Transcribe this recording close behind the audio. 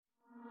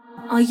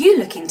Are you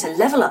looking to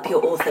level up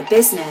your author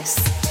business?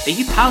 Are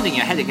you pounding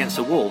your head against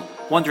a wall,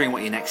 wondering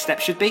what your next step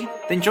should be?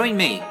 Then join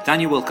me,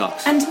 Daniel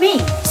Wilcox. And me,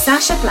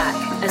 Sasha Black,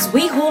 as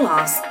we haul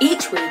ass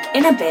each week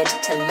in a bid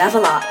to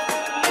level up.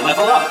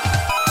 Level up!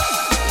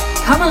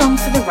 Come along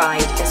for the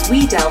ride as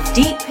we delve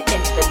deep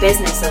into the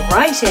business of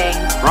writing,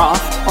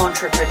 Craft,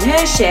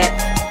 entrepreneurship,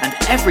 and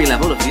every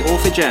level of the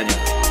author journey.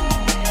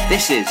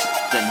 This is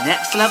the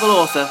Next Level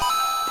Author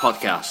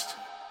Podcast.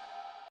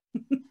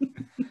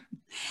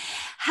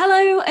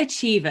 Hello,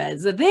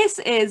 Achievers. This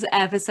is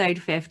episode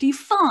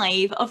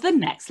 55 of the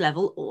Next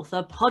Level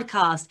Author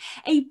Podcast,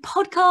 a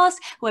podcast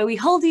where we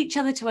hold each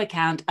other to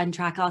account and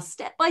track our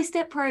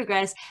step-by-step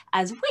progress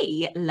as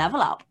we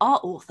level up our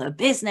author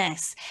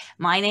business.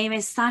 My name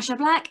is Sasha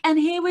Black, and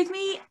here with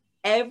me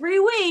every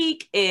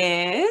week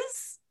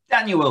is...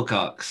 Daniel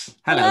Wilcox.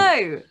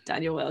 Hello,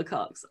 Daniel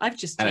Wilcox. I've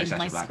just changed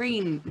my Black.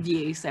 screen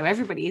view, so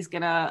everybody's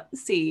going to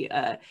see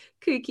a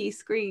kooky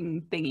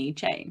screen thingy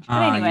change.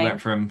 But anyway, You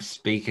went from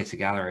speaker to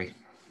gallery.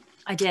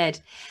 I did.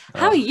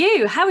 How are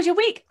you? How was your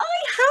week? I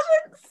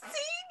haven't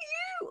seen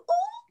you.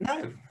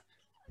 No,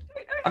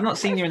 I've not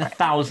seen you in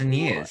 1,000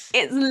 years.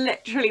 It's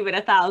literally been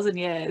 1,000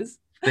 years.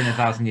 It's been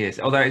 1,000 years.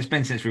 Although it's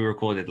been since we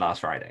recorded last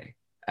Friday.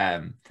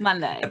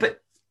 Monday.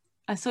 But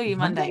I saw you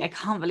Monday. I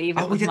can't believe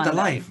it. we did Monday. the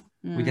live.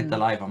 We did the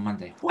live on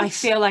Monday. I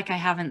feel like I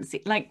haven't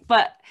seen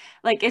but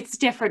it's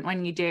different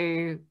when you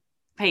do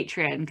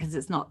Patreon because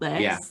it's not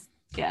this.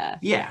 Yeah.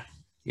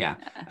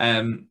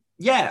 I'm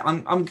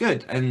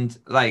good, and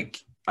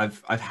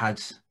I've had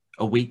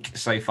a week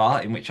so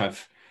far in which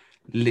I've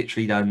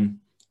literally done,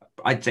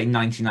 I'd say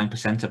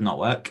 99% of not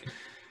work,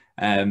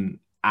 and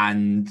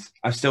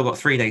I've still got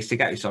 3 days to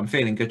go, so I'm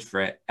feeling good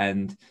for it.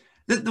 And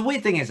the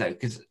weird thing is though,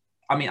 because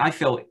I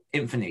feel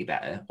infinitely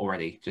better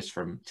already just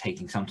from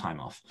taking some time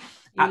off.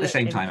 At the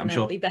same time, I'm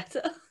sure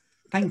better.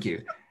 Thank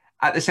you.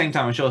 At the same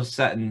time, I'm sure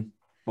certain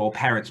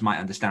parents might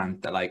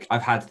understand that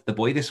I've had the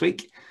boy this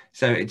week,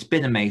 so it's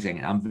been amazing,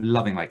 and I'm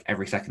loving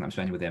every second I'm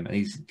spending with him, and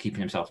he's keeping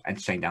himself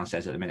entertained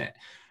downstairs at the minute.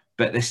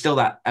 But there's still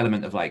that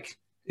element of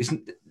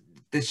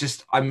there's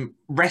just, I'm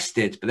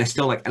rested, but there's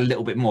still a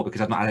little bit more because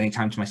I've not had any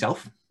time to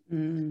myself.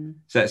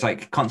 So it's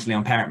constantly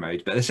on parent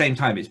mode, but at the same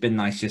time it's been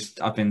nice.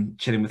 I've been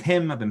chilling with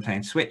him. I've been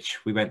playing Switch.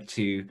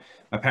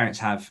 My parents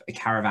have a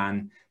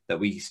caravan that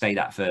we stayed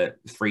at for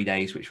 3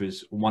 days, which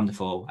was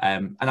wonderful.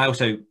 And I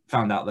also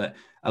found out that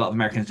a lot of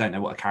Americans don't know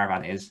what a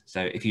caravan is.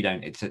 So if you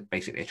don't, it's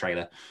basically a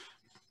trailer.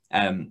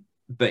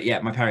 But yeah,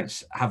 my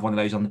parents have one of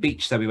those on the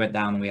beach. So we went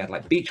down and we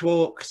had beach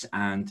walks,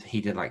 and he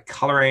did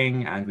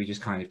coloring, and we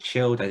just kind of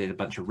chilled. I did a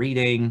bunch of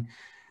reading,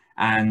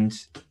 and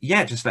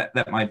yeah, just let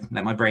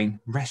my brain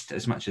rest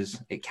as much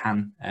as it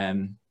can.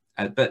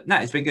 But no,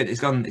 it's been good. It's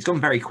gone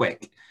very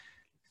quick,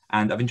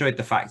 and I've enjoyed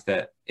the fact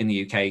that in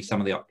the UK some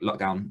of the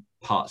lockdown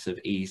parts have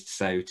eased.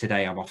 So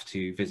today I'm off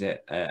to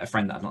visit a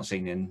friend that I've not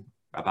seen in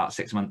about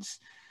 6 months,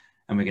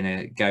 and we're going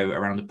to go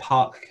around a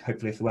park,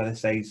 hopefully if the weather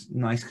stays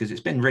nice, because it's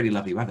been really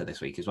lovely weather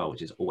this week as well,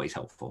 which is always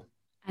helpful.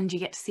 And you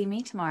get to see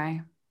me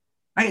tomorrow.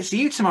 I get to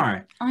see you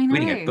tomorrow. I know.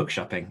 We're going to go book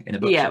shopping in a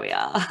bookshop. Yeah, we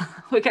are.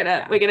 We're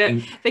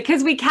gonna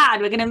because we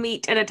can. We're gonna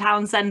meet in a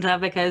town centre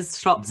because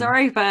shops are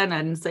open,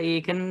 and so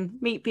you can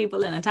meet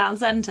people in a town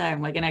centre.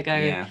 And we're gonna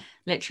go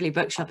literally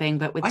book shopping,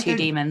 but with two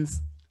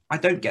demons. I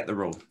don't get the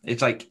rule.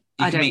 It's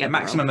you can meet a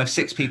maximum of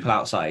 6 people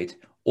outside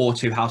or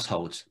 2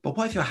 households. But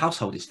what if your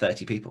household is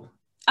 30 people?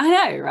 I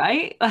know,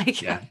 right?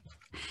 Yeah,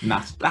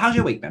 maths. But how's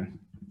your week been?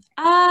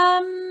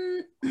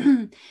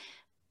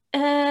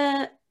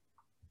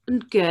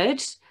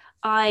 Good.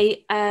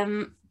 I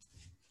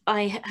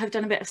have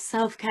done a bit of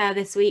self-care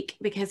this week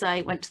because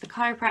I went to the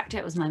chiropractor.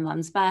 It was my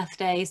mum's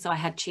birthday, so I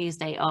had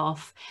Tuesday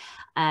off.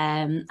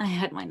 I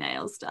had my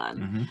nails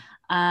done.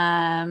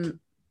 I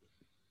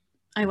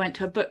went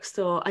to a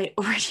bookstore. I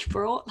already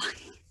brought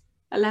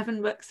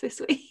 11 books this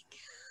week.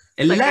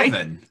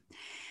 11?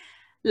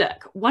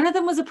 Look, one of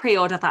them was a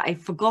pre-order that I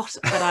forgot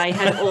that I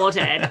had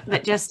ordered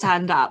that just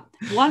turned up.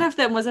 One of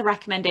them was a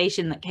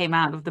recommendation that came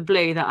out of the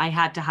blue that I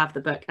had to have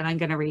the book, and I'm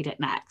going to read it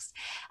next.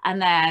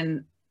 And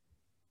then,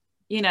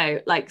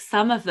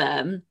 some of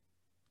them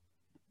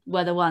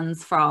were the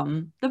ones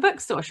from the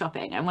bookstore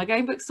shopping, and we're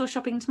going bookstore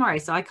shopping tomorrow,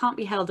 so I can't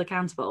be held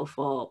accountable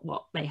for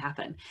what may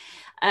happen.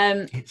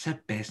 It's a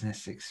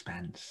business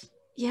expense.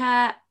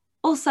 Yeah.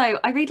 Also,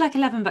 I read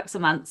 11 books a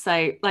month.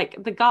 So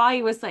the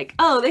guy was like,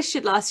 oh, this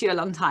should last you a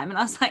long time. And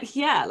I was like,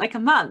 yeah, a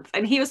month.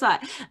 And he was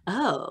like,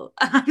 oh.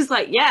 And I was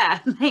like, yeah,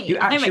 mate.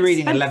 You're actually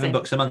reading 11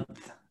 books a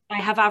month?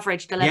 I have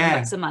averaged 11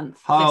 books a month.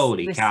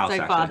 Holy cow.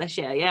 So far this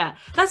year, yeah.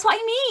 That's what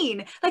I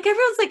mean.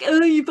 Everyone's like,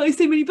 oh, you buy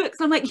so many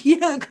books. I'm like,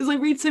 yeah, because I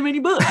read so many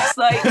books.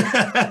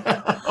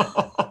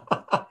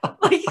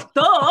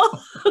 Duh.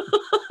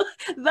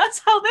 That's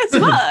how this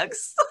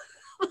works.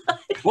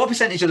 What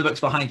percentage of the books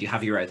behind you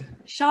have you read?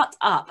 Shut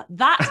up.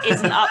 That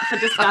isn't up for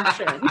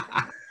discussion.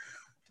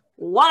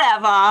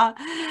 Whatever.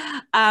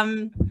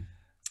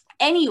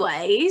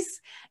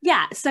 Anyways,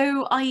 yeah,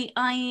 so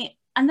I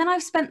And then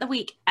I've spent the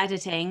week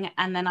editing,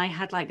 and then I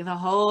had like the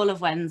whole of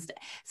Wednesday.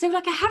 So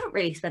like I haven't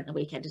really spent the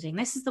week editing.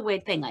 This is the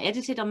weird thing. I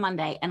edited on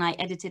Monday and I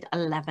edited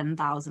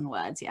 11,000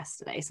 words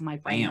yesterday. So my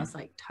brain was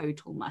like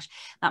total mush.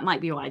 That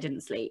might be why I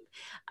didn't sleep.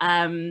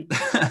 And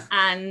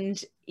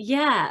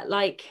yeah,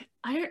 like,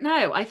 I don't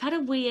know. I've had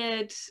a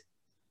weird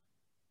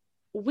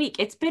week.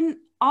 It's been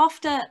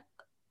after,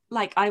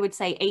 like, I would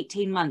say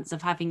 18 months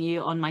of having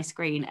you on my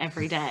screen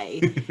every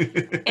day.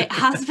 It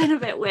has been a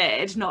bit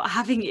weird not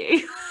having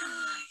you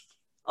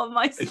on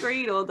my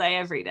screen all day,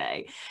 every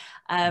day.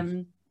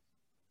 And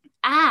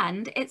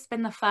it's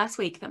been the first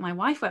week that my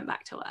wife went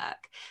back to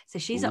work. So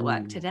she's at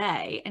work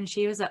today, and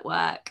she was at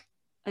work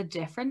a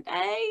different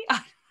day.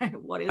 I don't know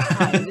what is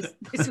time.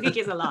 This week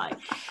is a lie.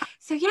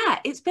 So yeah,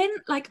 it's been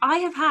like,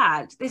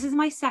 this is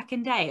my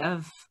second day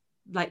of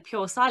like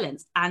pure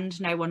silence and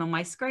no one on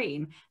my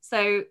screen.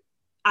 So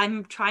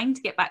I'm trying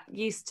to get back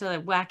used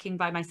to working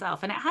by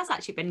myself, and it has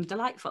actually been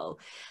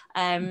delightful.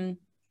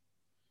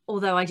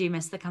 Although I do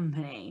miss the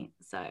company,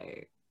 so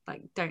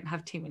like don't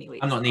have too many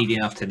weeks. I'm not needy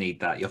enough to need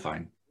that. You're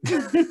fine.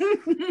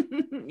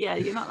 Yeah,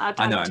 you're not allowed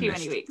to have too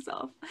many weeks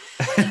off.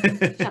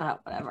 Shut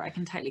up, whatever. I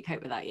can totally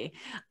cope without you.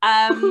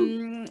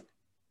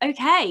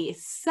 Okay,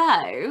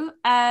 so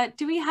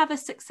do we have a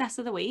success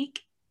of the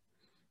week?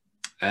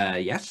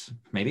 Yes,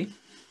 maybe.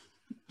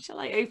 Shall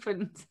I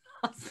open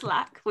our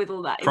Slack with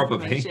all that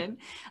Probably. information?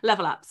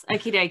 Level ups.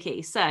 Okie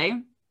dokie.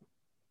 So,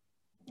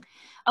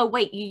 oh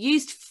wait, you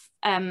used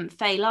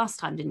Faye last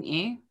time, didn't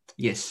you?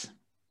 Yes.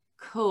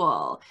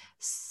 Cool.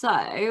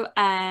 So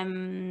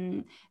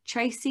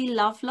Tracy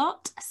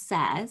Lovelot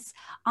says,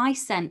 I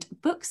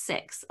sent book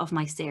 6 of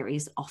my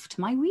series off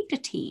to my reader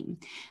team.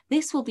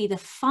 This will be the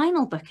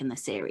final book in the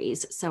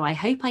series, so I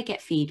hope I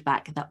get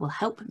feedback that will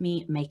help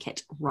me make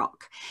it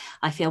rock.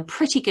 I feel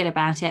pretty good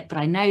about it, but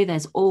I know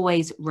there's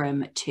always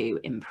room to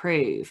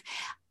improve.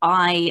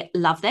 I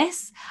love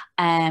this.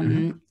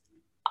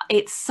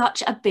 It's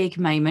such a big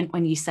moment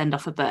when you send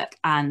off a book,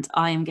 and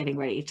I am getting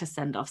ready to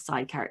send off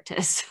side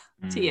characters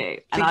to you.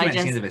 And I think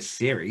it's the end of a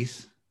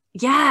series.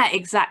 Yeah,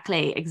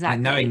 exactly.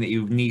 And knowing that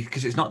you need,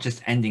 because it's not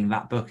just ending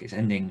that book, it's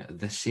ending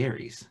the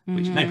series,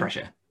 which no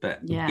pressure, but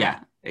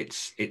yeah,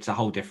 it's a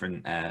whole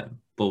different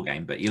ball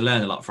game. But you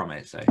learn a lot from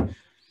it. So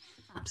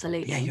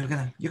absolutely, yeah, you're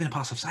gonna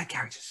pass off side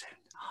characters soon.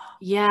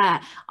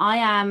 Yeah, I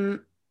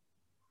am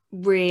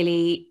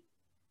really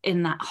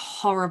in that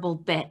horrible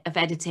bit of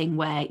editing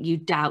where you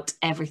doubt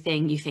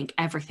everything, you think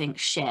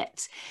everything's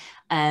shit,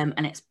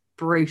 and it's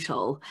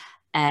brutal.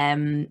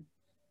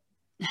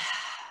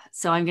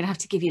 So I'm gonna have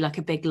to give you like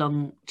a big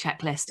long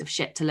checklist of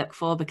shit to look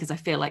for, because I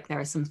feel like there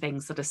are some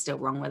things that are still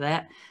wrong with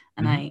it,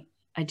 and I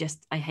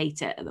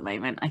hate it at the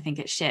moment. I think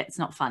it's shit. It's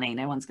not funny.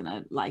 No one's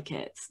gonna like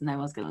it. No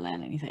one's gonna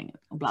learn anything.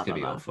 Blah, it's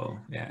gonna blah, be blah. awful.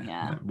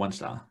 Yeah. 1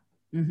 star.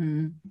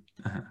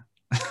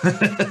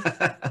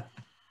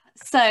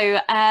 So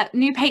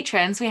new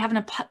patrons, we have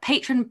a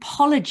patron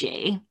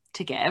apology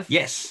to give.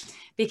 Yes.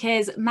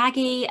 Because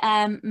Maggie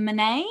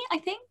Monet, I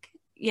think.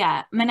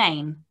 Yeah,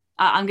 Monane.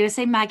 I'm going to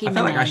say Maggie. I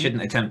feel like I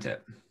shouldn't attempt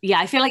it. Yeah,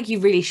 I feel like you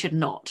really should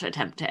not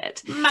attempt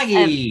it.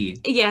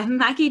 Maggie! Yeah,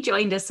 Maggie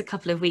joined us a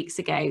couple of weeks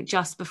ago,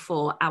 just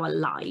before our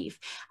live.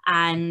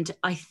 And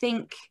I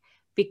think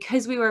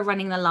because we were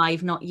running the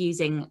live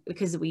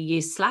because we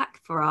use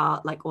Slack for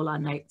our like all our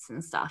notes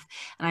and stuff,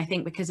 and I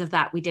think because of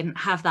that we didn't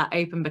have that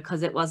open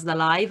because it was the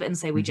live, and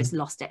so we just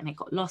lost it, and it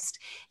got lost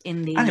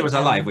in the, and it was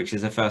a live, which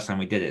is the first time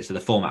we did it, so the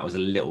format was a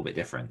little bit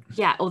different.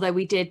 Yeah, although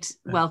we did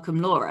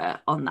welcome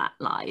Laura on that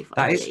live.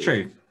 That is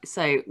true.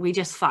 So we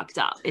just fucked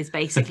up is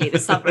basically the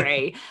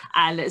summary.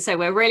 And so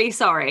we're really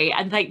sorry,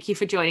 and thank you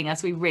for joining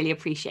us. We really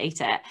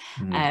appreciate it.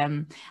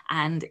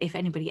 And if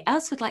anybody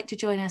else would like to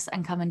join us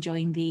and come and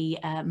join the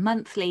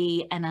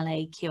monthly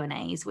NLA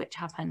Q&As, which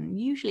happen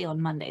usually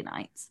on Monday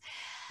nights,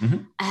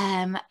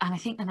 and I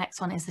think the next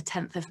one is the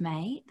 10th of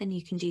May, then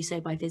you can do so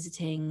by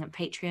visiting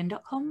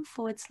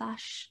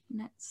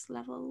patreon.com/Next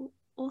Level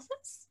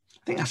Authors. I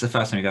think that's the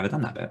first time we've ever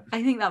done that bit.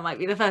 I think that might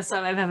be the first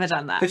time I've ever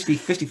done that.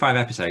 55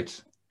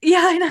 episodes.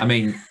 Yeah, I know. I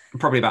mean,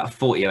 probably about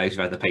 40 of those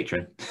have had the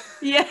patron.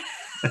 Yeah.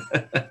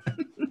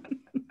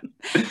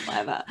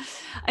 Whatever.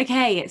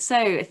 Okay,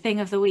 so thing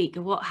of the week.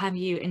 What have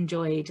you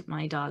enjoyed,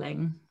 my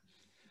darling?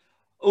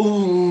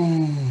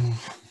 Ooh.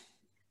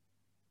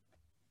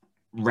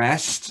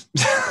 Rest.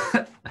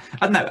 I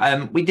don't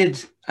know. We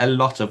did a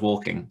lot of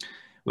walking,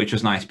 which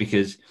was nice,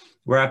 because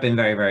where I've been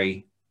very,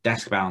 very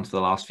desk bound for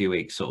the last few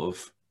weeks, sort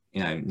of,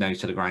 nose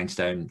to the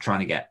grindstone,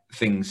 trying to get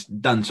things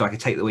done so I could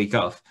take the week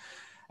off.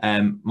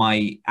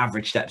 My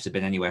average steps have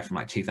been anywhere from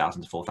like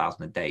 2,000 to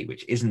 4,000 a day,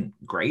 which isn't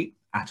great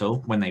at all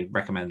when they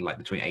recommend like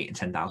between 8,000 and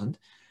 10,000.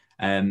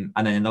 And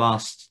then in the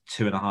last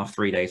 2.5,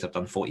 3 days, I've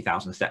done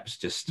 40,000 steps,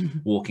 just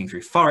walking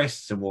through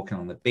forests and walking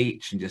on the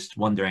beach and just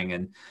wandering.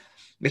 And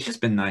it's just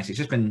been nice. It's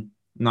just been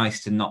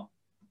nice to not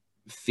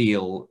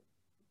feel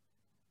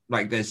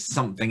like there's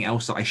something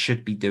else that I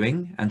should be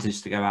doing, and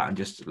just to go out and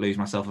just lose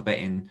myself a bit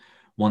in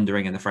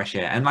wandering in the fresh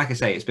air. And like I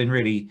say, it's been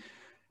really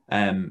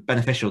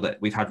beneficial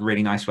that we've had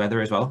really nice weather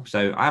as well.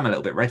 So I'm a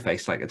little bit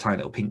red-faced, like a tiny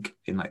little pink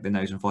in like the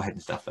nose and forehead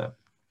and stuff. But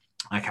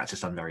I catch the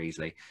sun very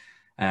easily.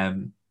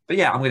 But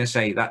yeah, I'm going to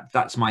say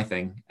that's my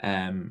thing,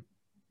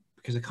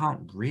 because I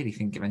can't really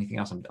think of anything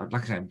else.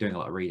 Like I say, I'm doing a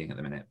lot of reading at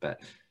the minute, but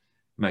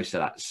most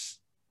of that's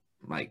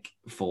like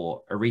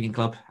for a reading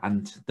club,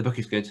 and the book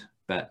is good,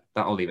 but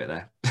I'll leave it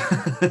there.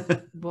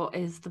 What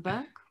is the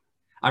book?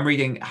 I'm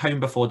reading Home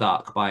Before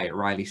Dark by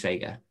Riley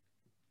Sager,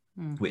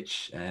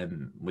 which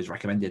was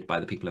recommended by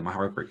the people in my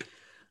horror group.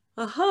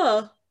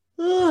 Oh,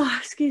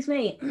 excuse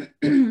me.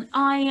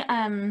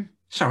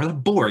 Sorry, I'm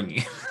boring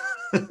you.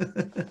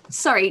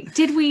 Sorry,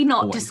 did we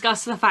not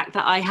discuss the fact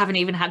that I haven't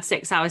even had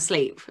 6 hours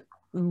sleep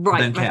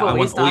right before I we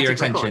want all your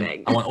started attention.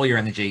 recording? I want all your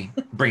energy.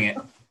 Bring it.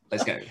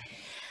 Let's go.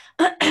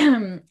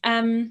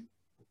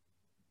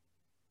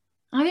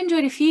 I've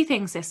enjoyed a few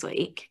things this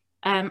week.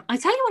 I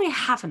tell you what I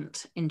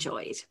haven't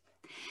enjoyed.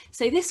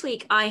 So this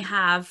week I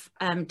have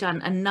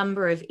done a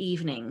number of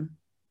evening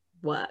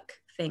work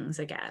things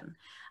again.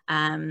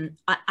 And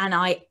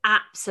I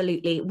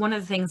absolutely, one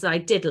of the things that I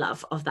did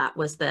love of that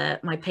was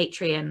my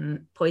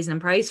Patreon Poison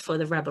and Prose for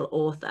the Rebel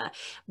author.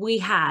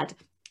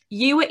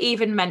 You were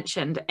even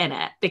mentioned in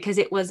it because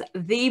it was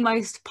the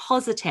most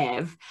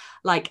positive,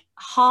 like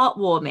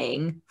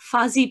heartwarming,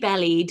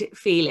 fuzzy-bellied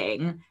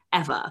feeling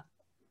ever.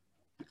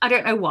 I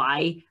don't know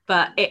why,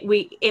 but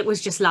it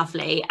was just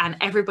lovely, and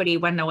everybody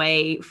went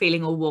away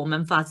feeling all warm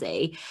and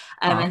fuzzy,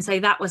 and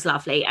so that was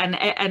lovely.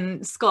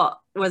 And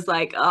Scott was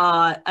like,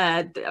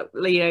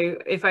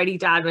 if only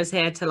Dad was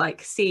here to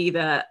like see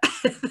the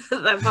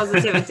the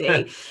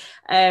positivity.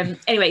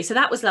 Anyway, so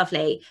that was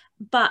lovely.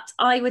 But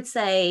I would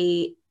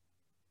say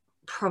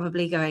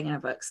probably going in a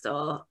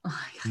bookstore.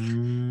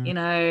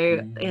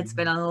 It's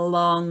been a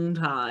long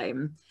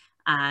time,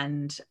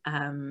 and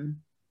when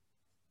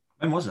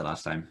was it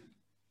last time?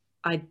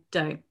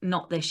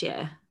 Not this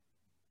year.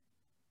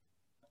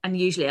 And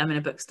usually I'm in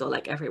a bookstore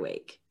like every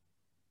week.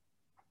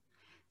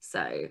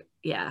 So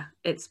yeah,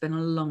 it's been a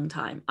long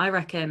time. I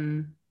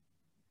reckon,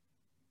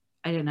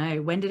 I don't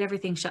know, when did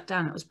everything shut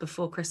down? It was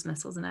before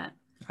Christmas, wasn't it?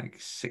 Like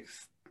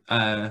 6th.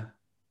 Yeah,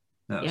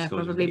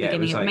 probably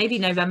beginning of maybe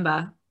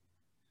November.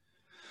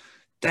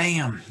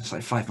 Damn, it's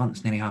like 5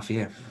 months, nearly half a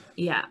year.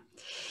 Yeah.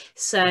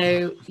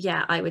 So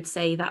yeah, I would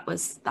say that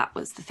was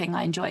the thing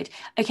I enjoyed.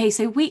 Okay,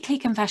 so weekly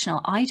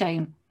confessional. I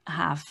don't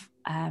have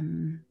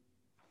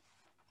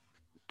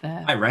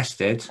I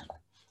rested.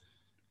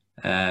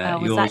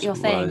 Was that your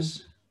thing?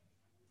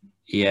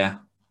 Yeah.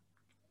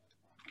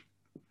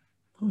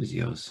 What was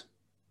yours?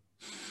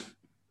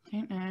 I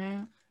don't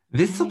know.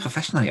 This is so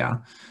professional, yeah.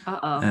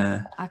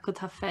 I could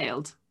have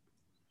failed.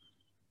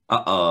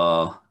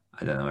 I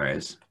don't know where it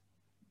is.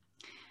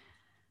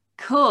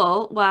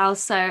 Cool. Well,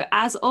 so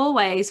as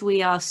always,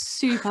 we are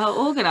super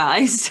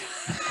organized.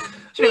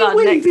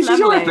 This is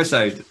your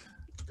episode.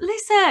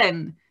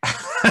 Listen,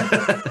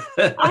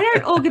 I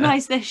don't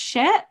organize this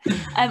shit.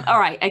 All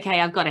right.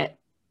 Okay. I've got it.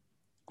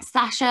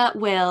 Sasha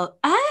will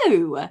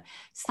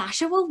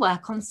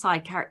work on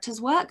Side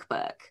Characters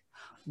Workbook.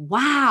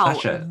 Wow.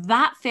 Sasha.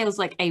 That feels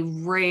like a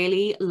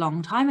really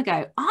long time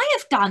ago. I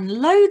have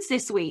done loads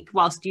this week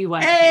whilst you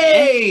weren't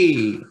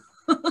here.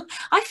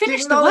 I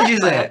finished the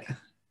workbook.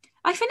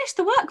 I finished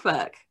the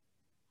workbook.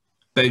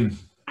 Boom.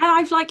 And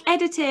I've like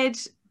edited.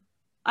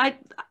 I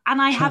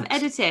have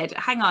edited.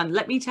 Hang on,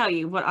 let me tell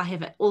you what I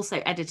have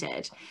also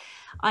edited.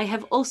 I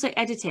have also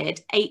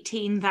edited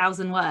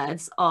 18,000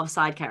 words of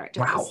Side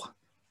Characters. Wow.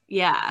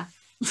 Yeah.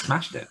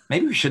 Smashed it.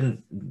 Maybe we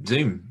shouldn't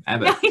Zoom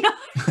ever. I know.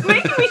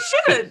 Maybe we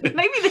shouldn't.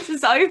 Maybe this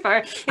is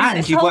over.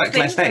 And you've worked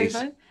less days.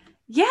 Over.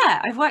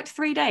 Yeah, I've worked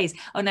 3 days.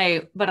 Oh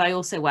no, but I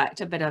also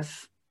worked a bit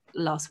of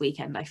last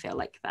weekend. I feel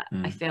like that.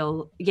 I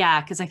feel,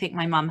 because I think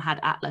my mum had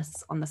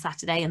Atlas on the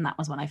Saturday, and that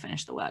was when I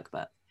finished the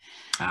workbook.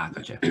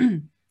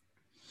 Gotcha.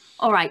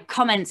 All right,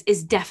 comments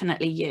is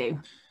definitely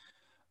you.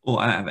 Oh,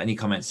 I don't have any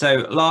comments.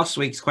 So last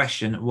week's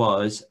question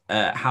was,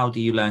 how do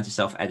you learn to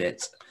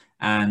self-edit?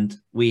 And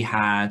we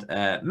had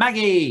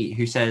Maggie,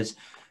 who says,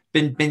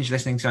 been binge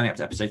listening to only up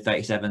to episode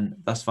 37.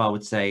 Thus far, I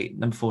would say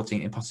number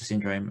 14, imposter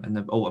syndrome. And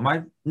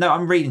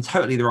I'm reading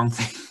totally the wrong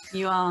thing.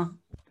 You are.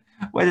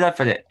 Where did I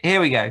put it? Here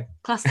we go.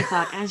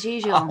 Clusterfuck, as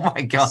usual. Oh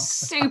my God.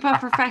 Super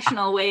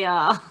professional we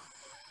are.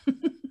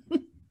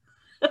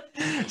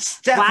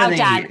 Stephanie, wow,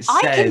 Dad, says,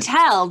 I can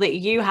tell that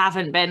you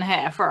haven't been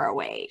here for a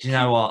week. Do you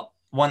know what?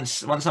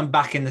 Once I'm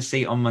back in the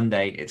seat on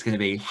Monday, it's going to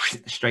be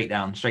straight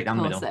down the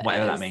middle,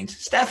 whatever that means.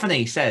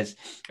 Stephanie says,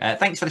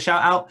 thanks for the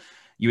shout out.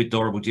 You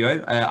adorable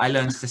duo. I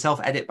learned to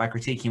self-edit by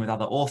critiquing with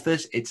other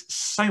authors. It's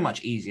so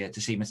much easier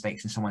to see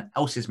mistakes in someone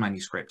else's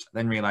manuscript,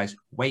 then realize,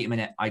 wait a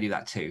minute, I do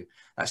that too.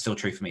 That's still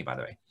true for me, by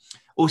the way.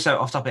 Also,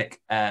 off topic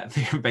for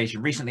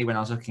information, recently when I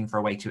was looking for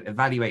a way to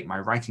evaluate my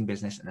writing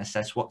business and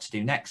assess what to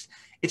do next,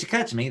 it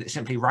occurred to me that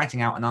simply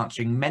writing out and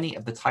answering many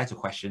of the title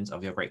questions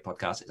of your great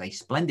podcast is a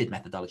splendid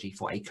methodology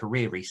for a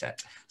career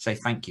reset. So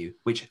thank you,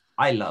 which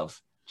I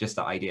love, just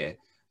that idea.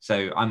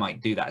 So I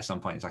might do that at some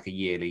point. It's like a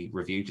yearly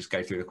review, just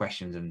go through the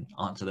questions and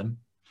answer them.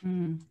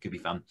 Could be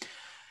fun.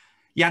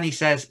 Yanni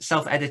says,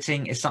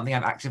 self-editing is something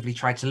I've actively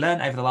tried to learn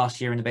over the last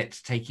year and a bit,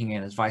 taking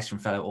in advice from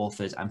fellow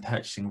authors and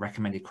purchasing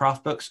recommended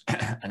craft books,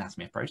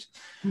 Anatomy of Prose.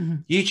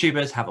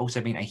 YouTubers have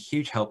also been a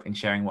huge help in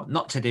sharing what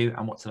not to do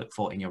and what to look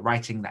for in your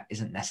writing that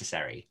isn't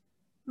necessary.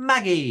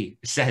 Maggie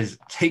says,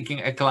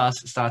 taking a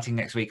class starting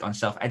next week on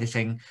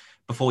self-editing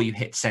before you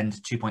hit send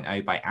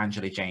 2.0 by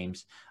Angela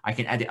James. I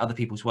can edit other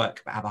people's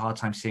work, but have a hard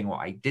time seeing what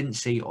I didn't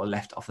see or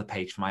left off the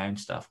page for my own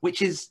stuff,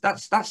 which is,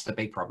 that's the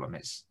big problem.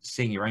 It's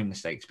seeing your own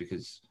mistakes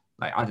because,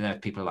 like, I don't know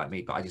if people are like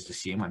me, but I just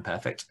assume I'm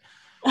perfect.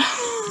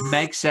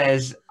 Meg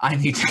says, I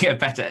need to get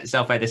better at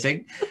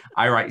self-editing.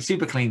 I write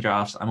super clean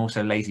drafts. I'm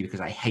also lazy because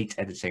I hate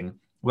editing.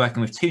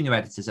 Working with 2 new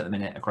editors at the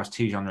minute across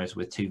 2 genres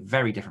with 2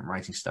 very different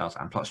writing styles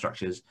and plot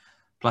structures.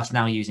 Plus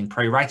now using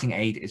Pro Writing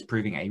Aid is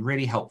proving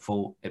really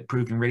helpful in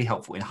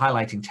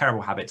highlighting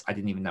terrible habits I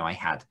didn't even know I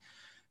had.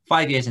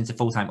 5 years into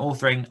full-time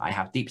authoring, I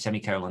have deep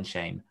semicolon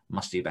shame,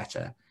 must do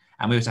better.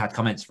 And we also had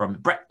comments from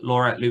Brett,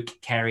 Laura,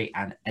 Luke, Carey,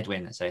 and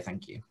Edwin. So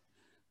thank you.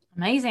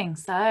 Amazing.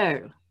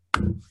 So,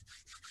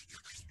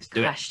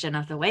 question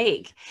of the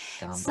week.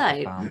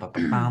 So,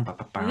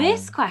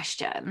 this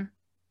question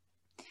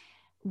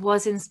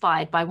was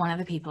inspired by one of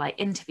the people I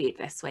interviewed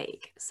this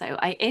week. So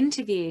I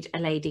interviewed a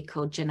lady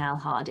called Janelle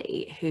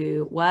Hardy,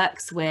 who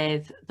works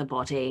with the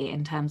body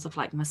in terms of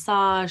like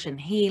massage and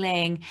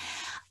healing.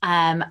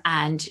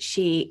 And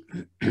she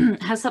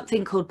has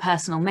something called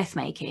personal myth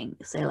making.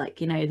 So like,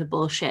 you know, the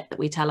bullshit that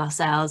we tell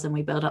ourselves and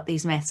we build up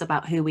these myths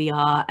about who we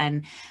are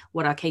and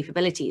what our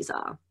capabilities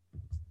are.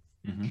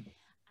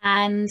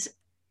 And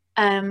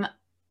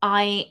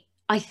I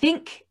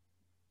think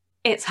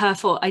it's her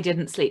fault I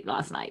didn't sleep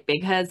last night,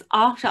 because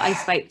after I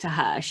spoke to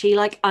her, she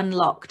like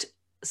unlocked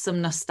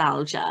some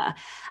nostalgia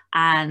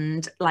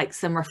and like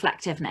some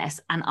reflectiveness,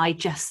 and I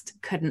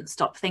just couldn't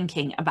stop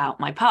thinking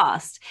about my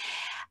past.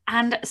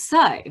 And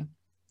so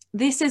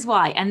this is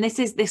why, and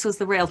this was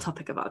the real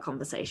topic of our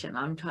conversation.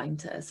 I'm trying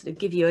to sort of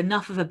give you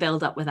enough of a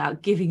build up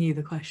without giving you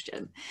the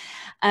question.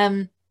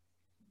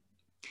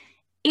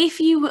 If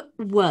you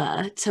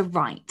were to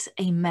write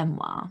a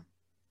memoir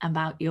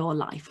about your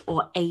life,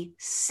 or a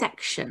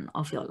section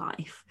of your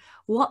life,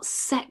 what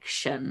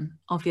section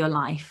of your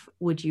life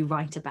would you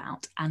write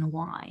about and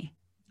why?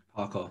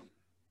 Parkour.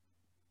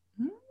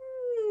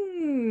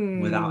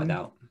 Without a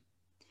doubt.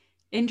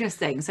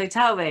 Interesting. So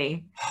tell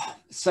me.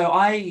 So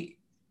I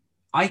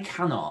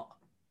cannot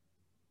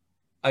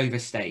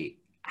overstate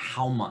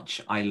how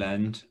much I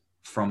learned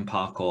from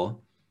parkour.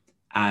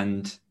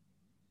 And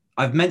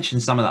I've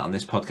mentioned some of that on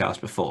this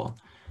podcast before,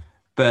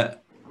 but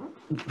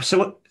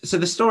so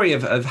the story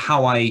of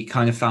how I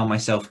kind of found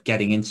myself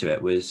getting into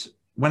it was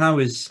when I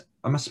must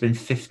have been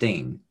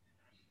 15.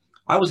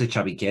 I was a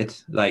chubby kid.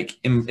 Like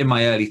in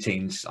my early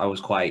teens, I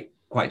was quite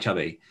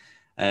chubby.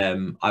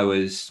 I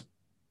was,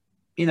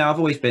 you know, I've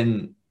always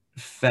been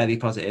fairly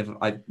positive.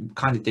 I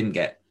kind of didn't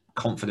get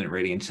confident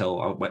really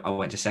until I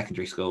went to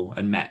secondary school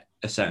and met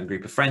a certain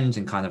group of friends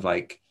and kind of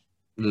like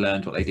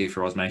learned what they do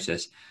for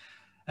osmosis.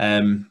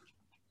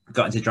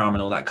 Got into drama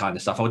and all that kind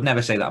of stuff. I would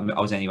never say that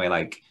I was anyway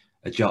like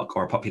a jock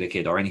or a popular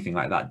kid or anything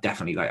like that.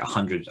 Definitely like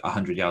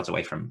 100 yards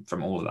away from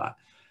all of that.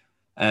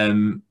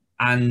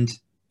 And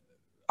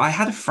I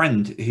had a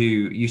friend who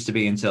used to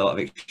be into a lot of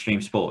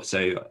extreme sports.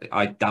 So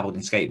I dabbled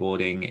in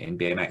skateboarding, in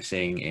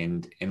BMXing,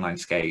 in inline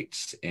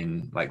skates,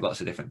 in like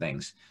lots of different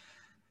things.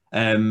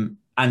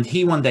 And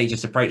he one day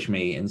just approached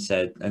me and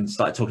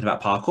started talking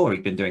about parkour.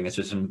 He'd been doing this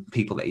with some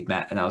people that he'd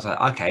met. And I was like,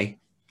 okay,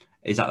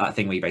 is that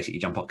thing where you basically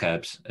jump off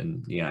curbs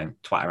and, you know,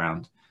 twat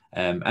around?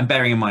 And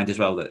bearing in mind as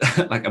well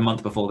that like a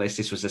month before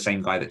this was the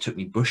same guy that took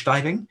me bush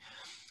diving.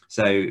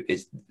 So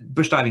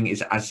bush diving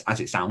is as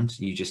it sounds.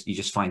 You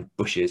just find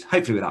bushes,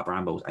 hopefully without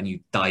brambles, and you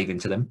dive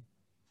into them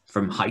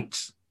from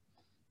heights.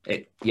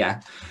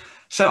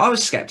 So I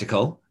was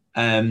skeptical.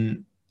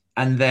 And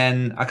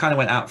then I kind of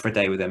went out for a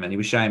day with him, and he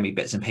was showing me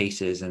bits and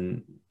pieces,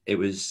 and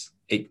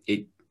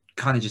it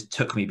kind of just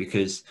took me,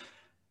 because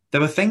there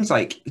were things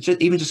like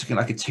even just looking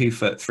like a 2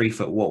 foot, 3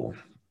 foot wall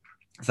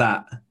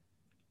that,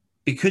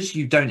 because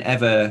you don't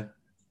ever,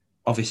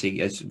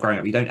 obviously as growing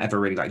up, you don't ever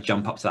really like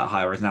jump up to that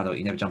high, or as an adult,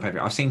 you never jump over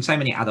it. I've seen so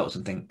many adults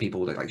and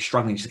people that like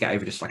struggling to get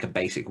over just like a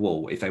basic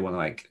wall if they want to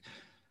like,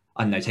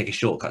 I don't know, take a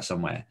shortcut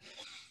somewhere.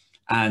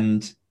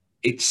 And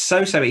it's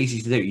so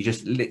easy to do. You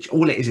just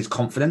all it is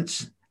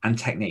confidence and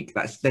technique.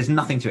 There's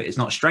nothing to it. It's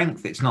not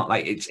strength. It's not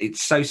like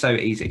it's so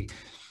easy.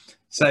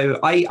 So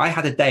I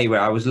had a day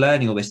where I was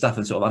learning all this stuff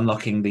and sort of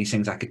unlocking these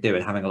things I could do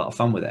and having a lot of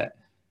fun with it.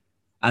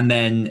 And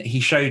then he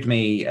showed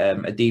me a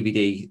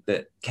DVD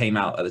that came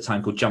out at the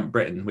time called Jump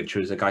Britain, which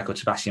was a guy called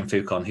Sebastian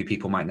Foucon, who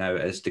people might know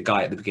as the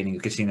guy at the beginning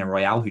of Casino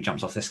Royale who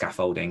jumps off the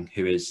scaffolding,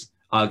 who is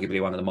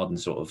arguably one of the modern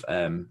sort of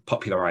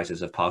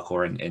popularizers of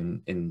parkour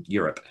in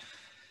Europe.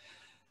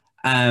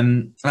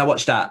 And I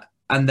watched that.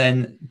 And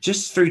then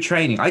just through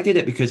training, I did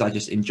it because I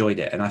just enjoyed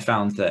it. And I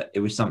found that it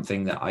was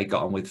something that I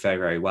got on with very,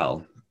 very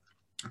well.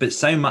 But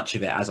so much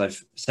of it, as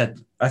I've said,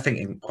 I think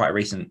in quite a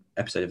recent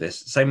episode of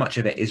this, so much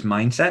of it is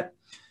mindset.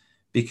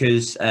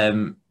 Because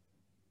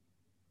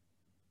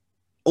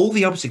all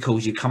the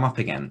obstacles you come up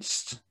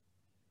against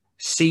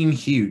seem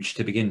huge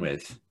to begin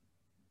with.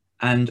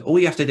 And all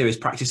you have to do is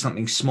practice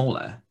something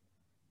smaller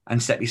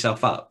and set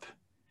yourself up.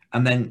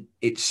 And then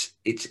it's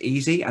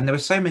easy. And there were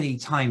so many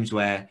times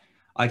where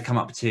I'd come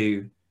up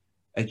to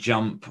a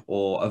jump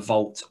or a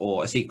vault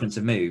or a sequence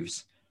of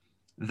moves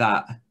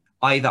that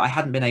either I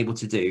hadn't been able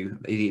to do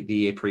the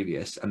year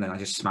previous, and then I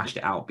just smashed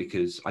it out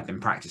because I'd been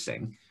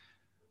practicing,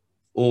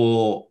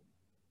 or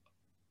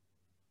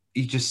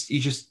you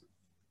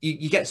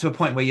get to a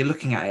point where you're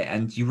looking at it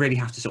and you really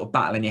have to sort of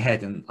battle in your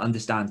head and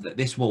understand that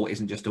this wall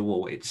isn't just a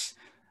wall. It's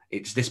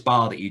this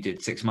bar that you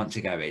did 6 months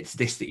ago. It's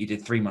this that you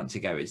did 3 months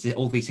ago. It's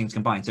all these things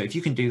combined. So if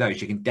you can do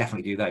those, you can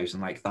definitely do those.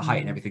 And like the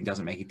height and everything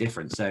doesn't make a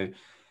difference. So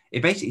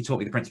it basically taught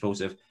me the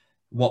principles of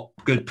what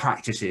good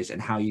practice is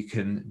and how you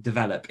can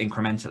develop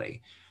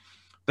incrementally.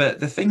 But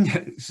the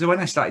thing, so when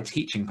I started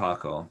teaching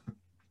parkour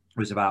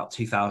was about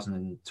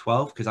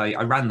 2012, because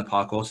I ran the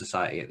Parkour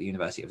Society at the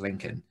University of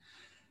Lincoln.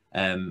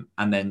 And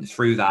then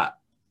through that,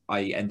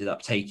 I ended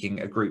up taking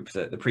a group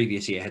that the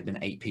previous year had been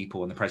 8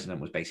 people and the president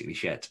was basically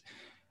shit.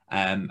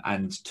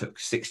 And took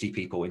 60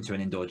 people into an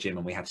indoor gym,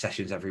 and we had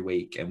sessions every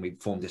week, and we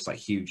formed this like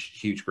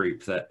huge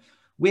group that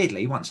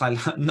weirdly, once I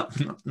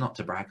not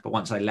to brag, but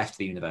once I left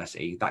the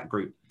university, that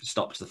group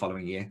stopped the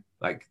following year.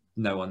 Like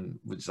no one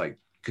was like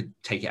could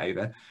take it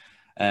over.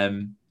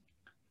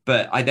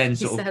 But I then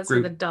sort of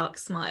grew with a dark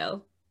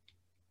smile.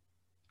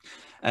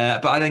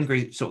 But I then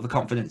grew sort of the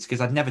confidence,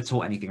 because I'd never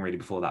taught anything really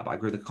before that, but I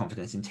grew the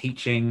confidence in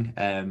teaching.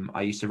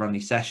 I used to run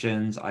these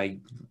sessions. I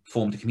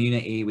formed a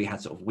community. We had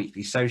sort of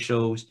weekly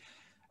socials.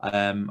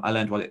 I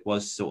learned what it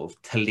was sort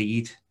of to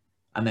lead.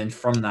 And then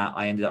from that,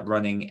 I ended up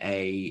running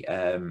a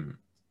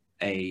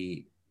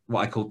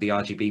what I called the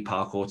RGB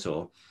Parkour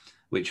Tour,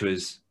 which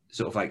was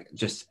sort of like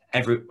just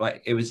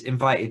it was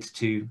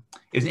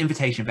an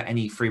invitation for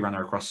any free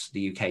runner across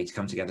the UK to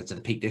come together to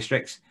the Peak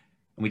Districts.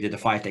 And we did a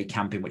 5-day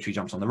camp in which we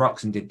jumped on the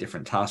rocks and did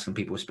different tasks, and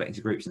people were split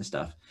into groups and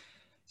stuff.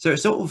 So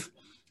it's sort of,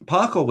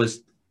 parkour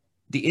was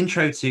the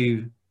intro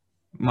to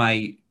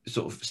my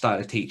sort of style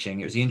of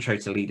teaching. It was the intro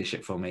to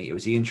leadership for me. It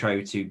was the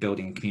intro to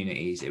building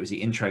communities. It was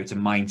the intro to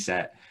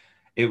mindset.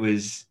 It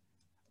was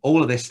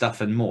all of this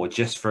stuff and more,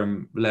 just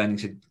from learning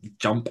to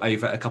jump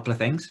over a couple of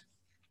things.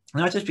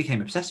 And I just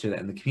became obsessed with it,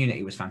 and the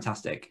community was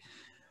fantastic.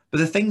 But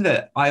the thing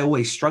that I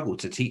always struggled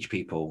to teach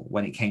people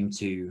when it came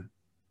to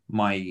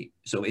my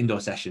sort of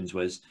indoor sessions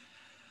was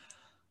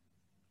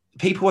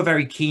people were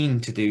very keen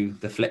to do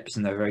the flips,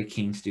 and they're very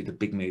keen to do the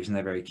big moves, and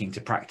they're very keen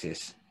to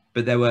practice.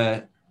 But there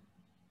were,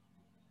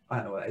 I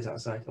don't know what it is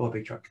outside, or a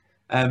big truck.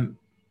 But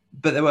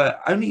there were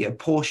only a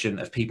portion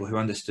of people who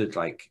understood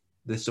like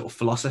the sort of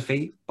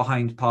philosophy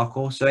behind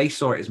parkour. So they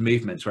saw it as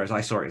movements, whereas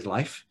I saw it as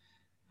life.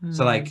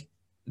 So like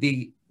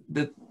the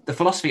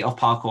philosophy of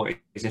parkour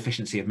is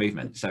efficiency of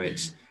movement. So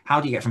it's how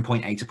do you get from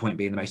point A to point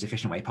B in the most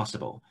efficient way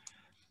possible?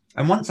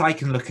 And once I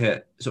can look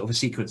at sort of a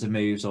sequence of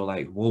moves or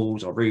like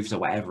walls or roofs or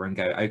whatever and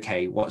go,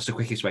 okay, what's the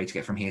quickest way to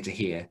get from here to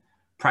here?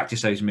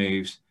 Practice those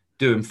moves,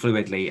 do them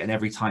fluidly, and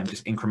every time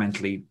just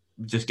incrementally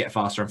just get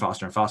faster and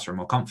faster and faster and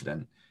more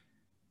confident.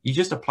 You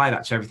just apply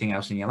that to everything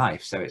else in your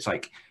life. So it's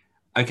like,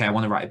 okay, I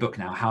want to write a book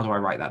now. How do I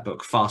write that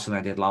book faster than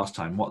I did last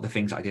time? What are the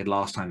things I did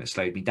last time that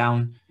slowed me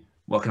down?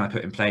 What can I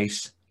put in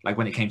place? Like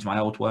when it came to my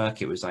old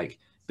work, it was like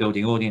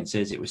building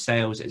audiences, it was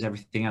sales, it was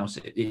everything else.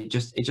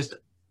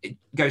 It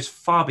goes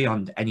far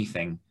beyond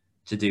anything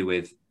to do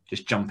with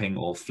just jumping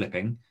or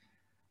flipping.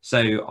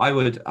 So I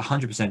would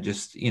 100%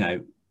 just,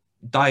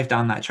 dive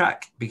down that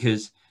track,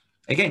 because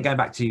again, going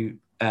back to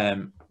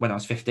when I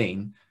was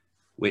 15,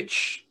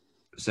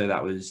 so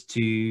that was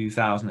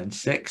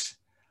 2006.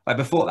 Like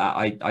before that,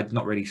 I'd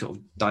not really sort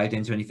of dived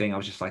into anything. I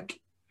was just like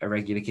a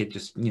regular kid,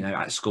 just,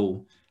 at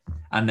school.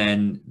 And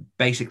then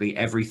basically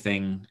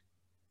everything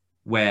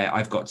where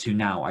I've got to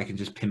now, I can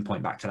just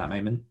pinpoint back to that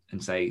moment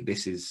and say,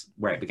 this is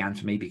where it began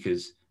for me,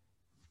 because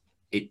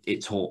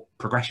it taught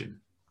progression.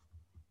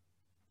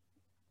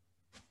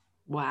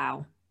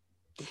 Wow.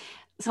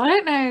 So I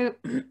don't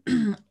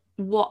know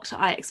what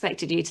I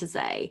expected you to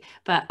say,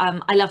 but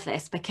I love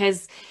this,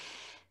 because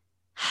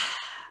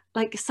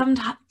like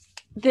sometimes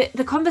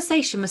the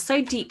conversation was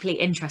so deeply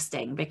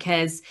interesting,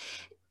 because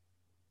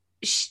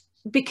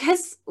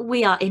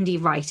we are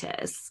indie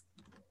writers,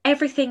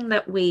 everything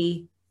that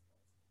we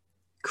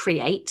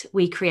create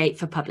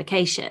for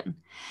publication.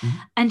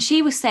 And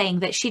she was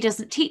saying that she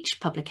doesn't teach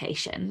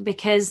publication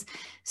because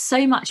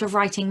so much of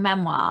writing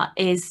memoir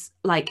is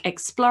like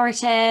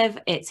explorative,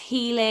 it's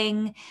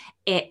healing,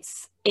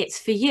 it's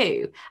for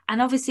you. And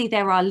obviously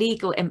there are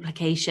legal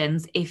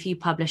implications if you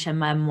publish a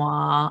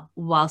memoir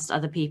whilst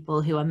other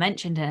people who are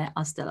mentioned in it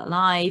are still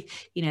alive.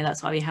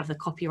 That's why we have the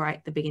copyright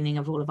at the beginning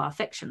of all of our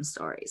fiction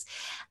stories.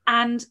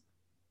 And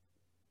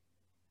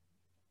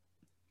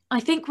I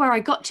think where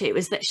I got to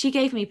is that she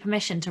gave me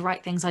permission to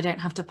write things I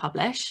don't have to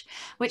publish,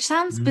 which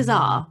sounds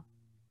bizarre,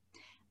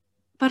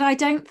 but I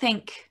don't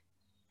think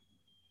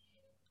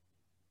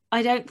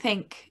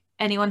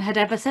anyone had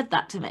ever said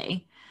that to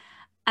me.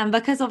 And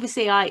because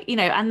obviously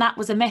and that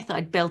was a myth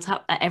I'd built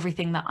up, that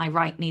everything that I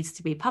write needs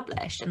to be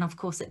published. And of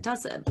course it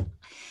doesn't.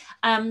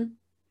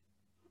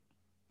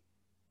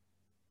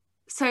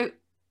 So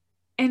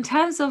in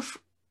terms of,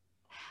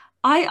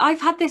 I've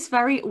had this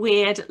very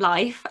weird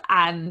life,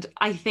 and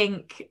I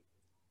think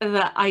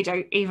that I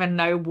don't even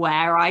know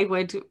where I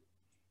would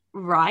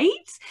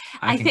write.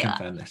 I can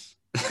confirm this.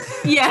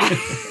 Yeah.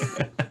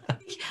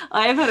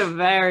 I have had a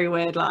very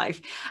weird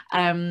life.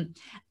 And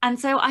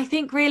so I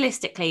think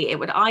realistically, it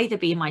would either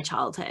be my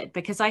childhood,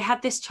 because I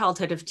had this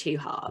childhood of two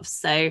halves.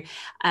 So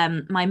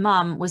my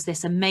mum was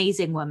this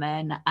amazing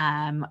woman.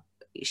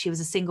 She was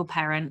a single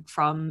parent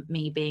from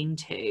me being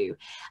 2,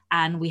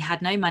 and we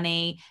had no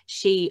money.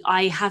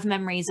 I have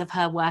memories of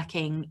her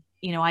working.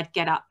 You know, I'd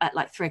get up at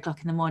like 3 o'clock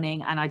in the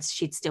morning, and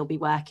she'd still be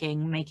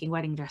working, making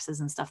wedding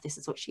dresses and stuff. This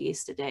is what she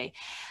used to do.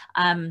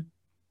 And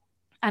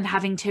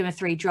having 2 or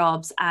 3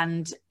 jobs.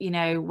 And, you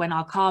know, when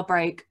our car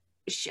broke,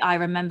 I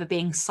remember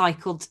being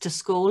cycled to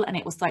school, and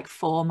it was like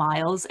 4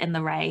 miles in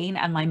the rain,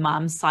 and my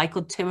mum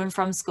cycled to and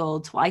from school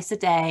twice a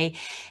day.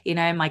 You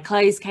know, my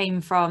clothes came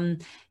from,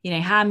 you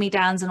know,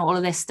 hand-me-downs and all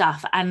of this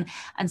stuff. And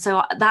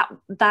so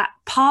that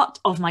part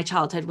of my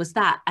childhood was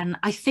that. And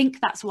I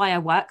think that's why I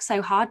work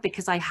so hard,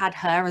 because I had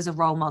her as a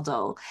role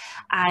model.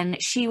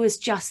 And she was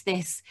just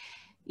this,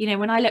 you know,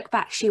 when I look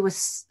back,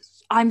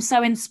 I'm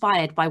so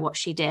inspired by what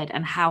she did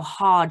and how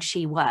hard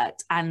she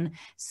worked, and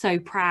so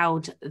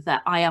proud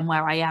that I am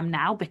where I am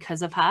now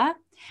because of her.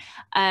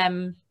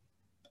 And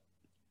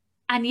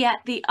yet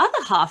the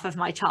other half of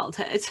my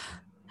childhood,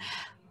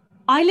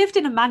 I lived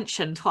in a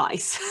mansion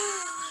twice.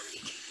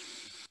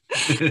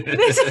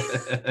 This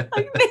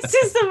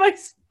is the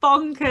most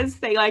bonkers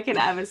thing I can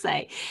ever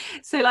say.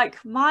 So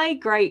like, my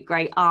great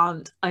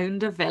aunt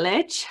owned a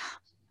village,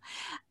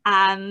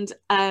 and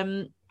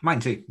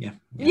mine too. Yeah.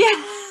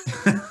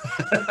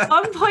 At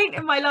one point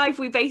in my life,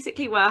 we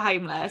basically were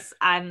homeless,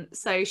 and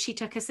so she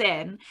took us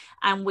in,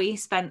 and we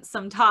spent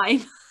some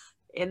time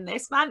in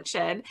this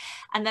mansion.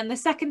 And then the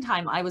second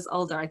time I was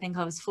older, I think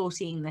I was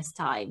 14 this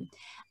time,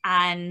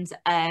 and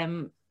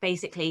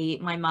basically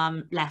my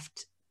mum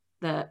left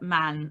the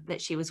man that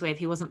she was with.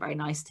 He wasn't very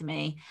nice to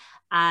me,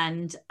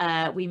 and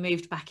we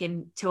moved back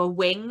into a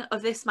wing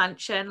of this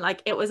mansion.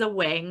 Like, it was a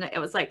wing, it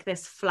was like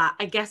this flat.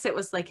 I guess it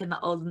was like, in the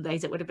olden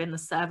days, it would have been the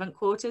servant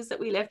quarters that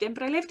we lived in,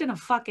 but I lived in a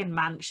fucking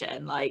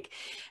mansion, like,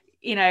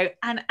 you know.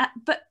 And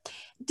but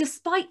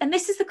despite, and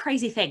this is the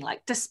crazy thing,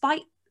 like,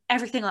 despite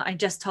everything that I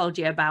just told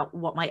you about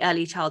what my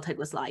early childhood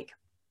was like,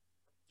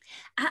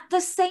 at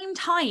the same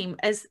time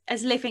as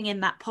living in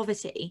that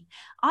poverty,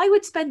 I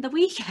would spend the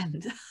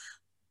weekend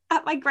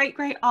at my great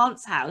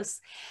aunt's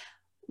house,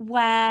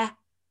 where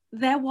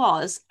there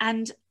was,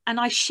 and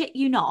I shit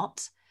you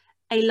not,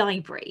 a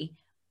library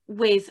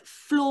with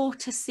floor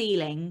to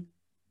ceiling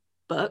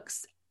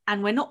books.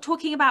 And we're not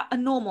talking about a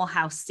normal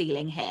house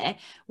ceiling here.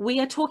 We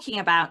are talking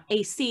about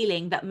a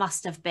ceiling that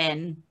must have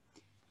been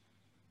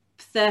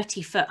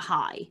 30 foot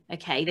high.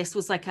 Okay, this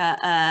was like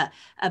a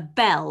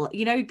bell,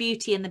 you know,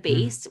 Beauty and the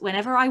Beast.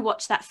 Whenever I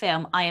watch that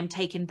film, I am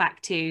taken back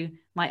to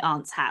my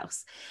aunt's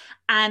house.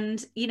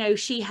 And, you know,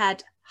 she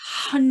had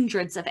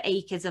hundreds of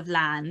acres of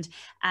land,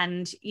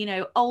 and, you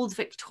know, old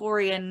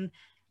Victorian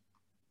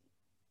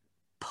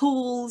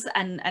pools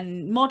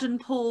and modern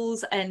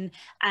pools, and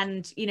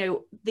you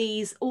know,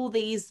 all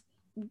these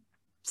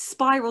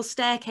spiral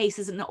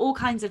staircases and all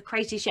kinds of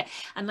crazy shit.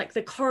 And like,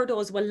 the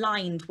corridors were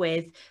lined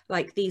with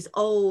like these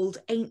old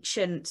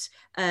ancient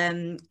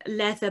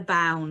leather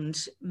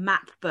bound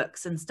map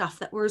books and stuff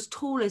that were as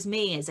tall as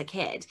me as a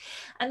kid.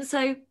 And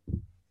so,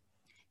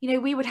 you know,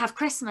 we would have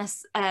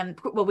Christmas,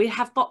 we'd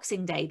have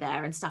Boxing Day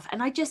there and stuff.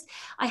 And I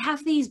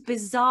have these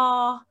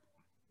bizarre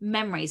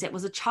memories. It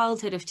was a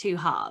childhood of two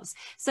halves.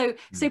 So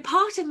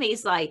part of me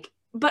is like,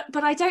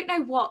 but I don't know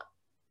what,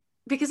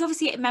 because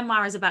obviously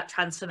memoir is about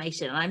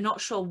transformation, and I'm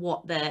not sure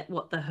what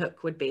the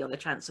hook would be on the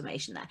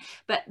transformation there.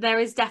 But there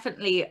is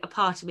definitely a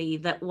part of me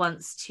that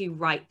wants to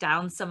write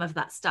down some of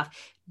that stuff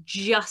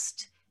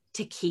just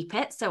to keep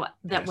it, so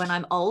that when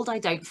I'm old, I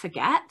don't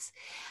forget.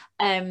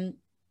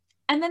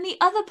 And then the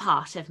other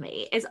part of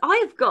me is,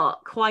 I've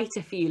got quite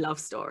a few love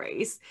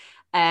stories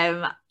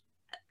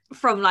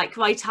from like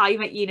my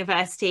time at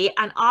university,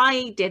 and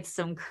I did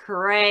some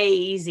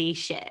crazy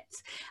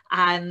shit.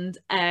 And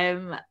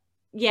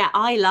yeah,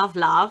 I love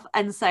love.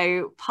 And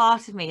so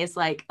part of me is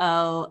like,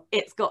 oh,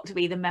 it's got to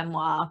be the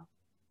memoir.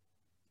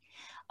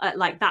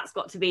 Like, that's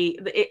got to be,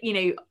 you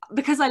know,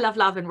 because I love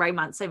love and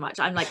romance so much,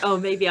 I'm like, oh,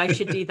 maybe I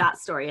should do that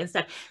story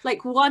instead.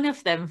 Like, one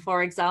of them,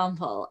 for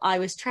example, I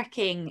was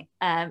trekking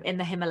in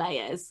the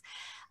Himalayas,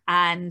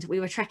 and we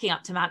were trekking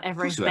up to Mount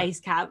Everest Base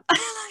Camp.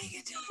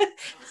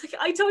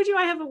 I told you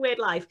I have a weird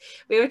life.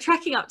 We were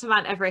trekking up to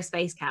Mount Everest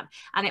Base Camp,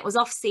 and it was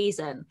off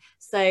season,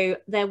 so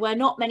there were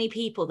not many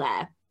people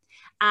there.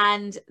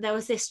 And there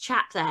was this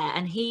chap there,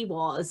 and he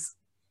was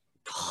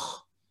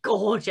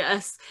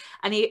gorgeous,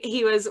 and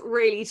he was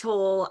really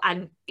tall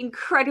and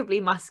incredibly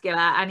muscular,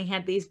 and he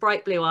had these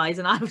bright blue eyes,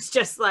 and I was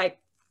just like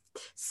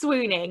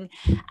swooning.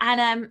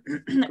 And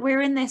we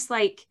were in this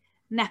like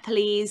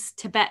Nepalese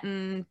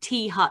Tibetan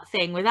tea hut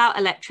thing without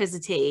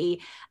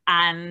electricity,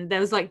 and there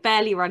was like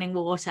barely running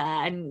water,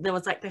 and there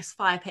was like this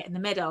fire pit in the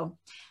middle.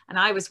 and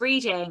I was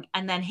reading,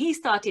 and then he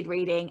started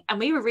reading, and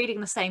we were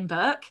reading the same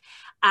book,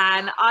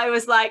 and I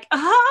was like,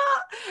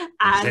 ah,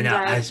 and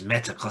as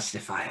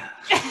Metaclassifier.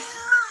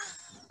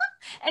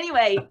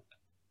 Anyway,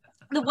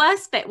 the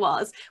worst bit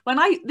was when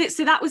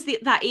so that was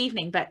that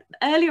evening, but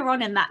earlier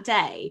on in that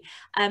day,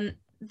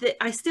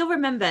 I still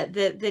remember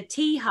the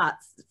tea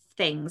huts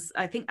things,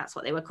 I think that's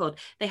what they were called.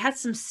 They had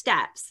some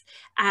steps,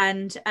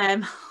 and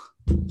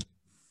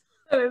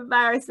so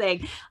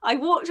embarrassing. I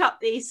walked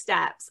up these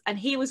steps, and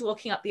he was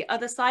walking up the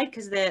other side,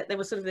 because there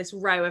was sort of this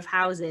row of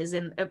houses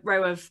and a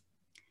row of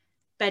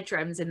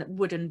bedrooms, and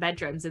wooden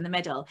bedrooms in the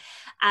middle,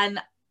 and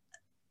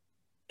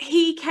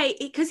he came,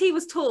 because he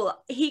was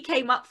tall, he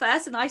came up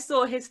first, and I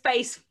saw his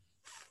face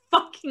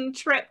fucking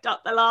tripped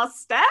up the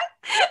last step.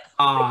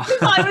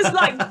 I was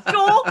like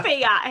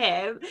gawping at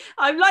him.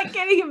 I'm like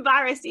getting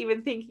embarrassed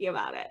even thinking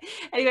about it.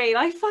 Anyway,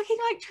 I fucking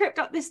like tripped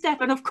up this step,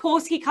 and of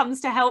course he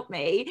comes to help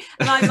me,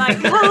 and I'm like,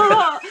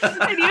 oh.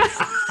 And he was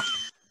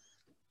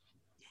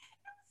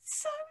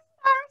so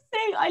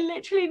embarrassing. I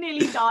literally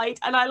nearly died,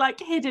 and I like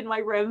hid in my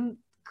room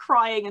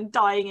crying and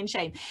dying in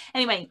shame.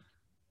 Anyway,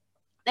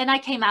 then I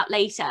came out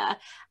later,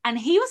 and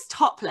he was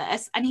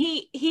topless, and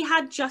he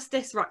had just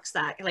this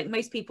rucksack. Like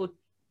most people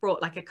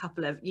brought like a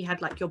couple of, you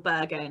had like your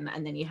Bergen,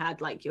 and then you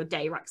had like your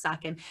day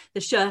rucksack, and the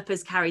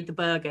Sherpas carried the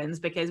Bergens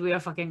because we were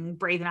fucking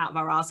breathing out of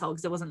our asshole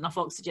because there wasn't enough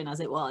oxygen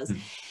as it was.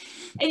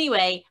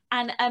 Anyway,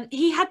 and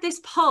he had this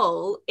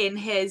pole in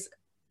his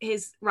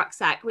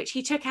rucksack, which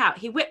he took out.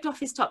 He whipped off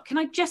his top. Can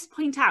I just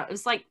point out, it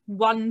was like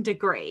 1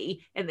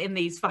 degree in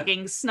these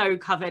fucking snow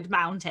covered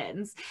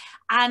mountains,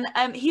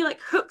 and he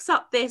like hooks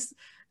up this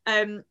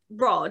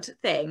rod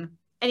thing.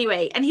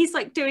 Anyway, and he's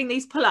like doing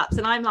these pull-ups,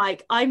 and I'm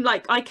like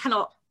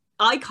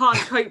I can't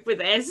cope with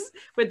this,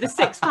 with the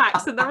 6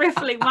 packs and the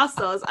riffling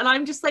muscles, and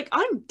I'm just like,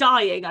 I'm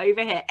dying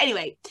over here.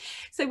 Anyway,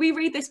 so we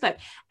read this book,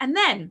 and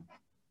then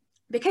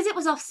because it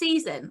was off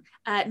season,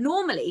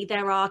 normally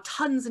there are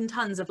tons and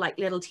tons of like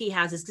little tea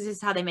houses, because this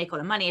is how they make all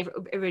the money.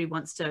 Everybody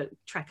wants to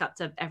trek up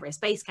to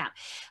Everest Base Camp,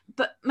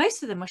 but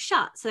most of them were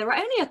shut. So there were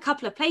only a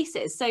couple of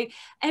places. So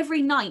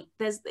every night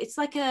it's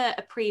like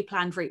a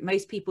pre-planned route.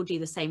 Most people do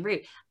the same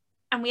route.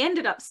 And we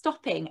ended up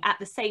stopping at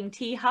the same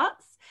tea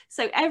huts.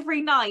 So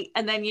every night,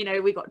 and then, you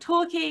know, we got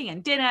talking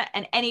and dinner.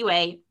 And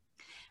anyway,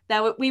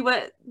 we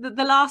were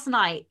the last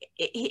night,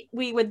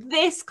 we were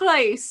this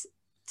close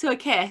to a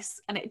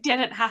kiss, and it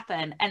didn't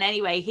happen. And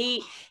anyway,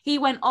 he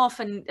went off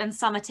and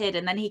summited,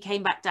 and then he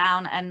came back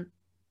down, and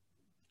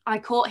I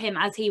caught him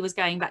as he was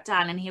going back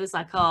down, and he was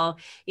like, oh,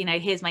 you know,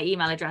 here's my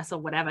email address or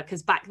whatever.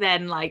 Because back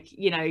then, like,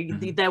 you know,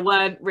 there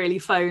weren't really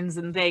phones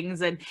and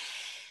things. And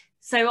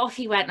so off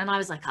he went, and I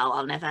was like, oh,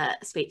 I'll never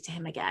speak to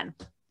him again.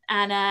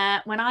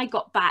 And when I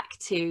got back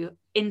to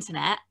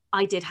internet,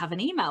 I did have an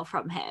email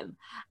from him.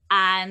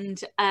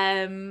 And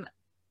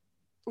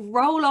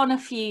roll on a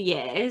few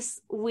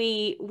years,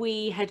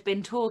 we had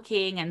been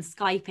talking and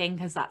Skyping,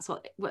 because that's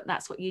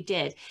what you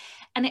did.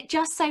 And it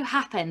just so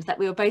happened that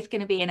we were both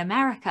going to be in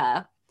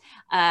America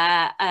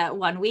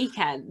one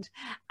weekend,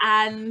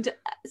 and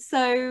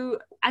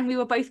we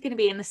were both going to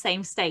be in the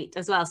same state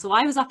as well. So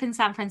I was up in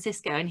San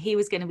Francisco, and he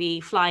was going to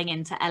be flying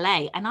into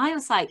LA, and I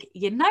was like,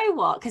 you know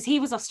what, because he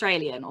was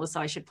Australian also,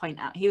 I should point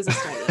out, he was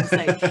Australian. So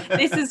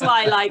this is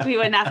why, like, we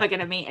were never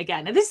going to meet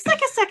again, and this is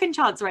like a second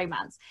chance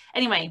romance.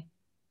 Anyway,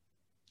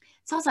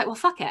 so I was like, well,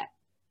 fuck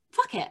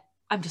it,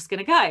 I'm just going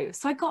to go.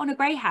 So I got on a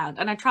Greyhound,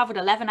 and I traveled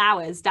 11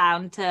 hours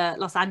down to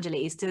Los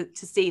Angeles to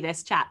see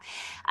this chap.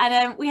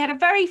 And we had a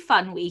very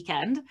fun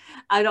weekend.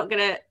 I'm not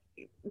going to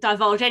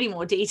divulge any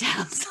more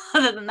details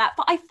other than that,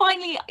 but I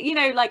finally, you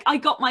know, like, I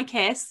got my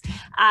kiss,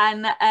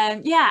 and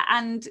yeah,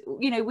 and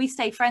you know, we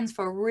stayed friends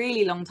for a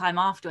really long time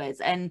afterwards,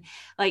 and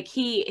like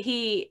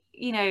he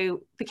you know,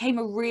 became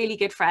a really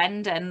good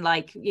friend, and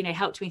like, you know,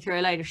 helped me through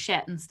a load of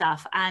shit and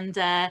stuff. And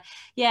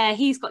yeah,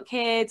 he's got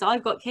kids,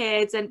 I've got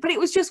kids, but it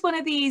was just one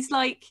of these,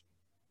 like,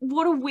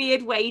 what a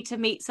weird way to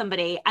meet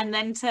somebody. And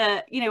then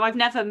to, you know, I've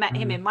never met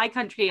him in my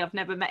country, I've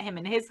never met him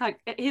in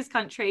his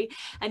country,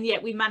 and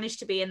yet we managed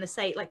to be in the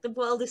same, like, the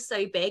world is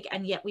so big,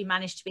 and yet we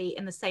managed to be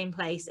in the same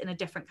place in a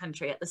different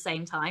country at the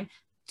same time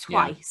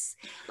twice.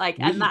 Like,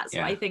 and that's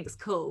what I think's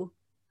cool.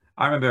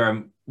 I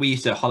remember we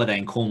used to holiday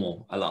in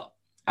Cornwall a lot,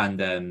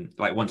 and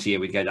like once a year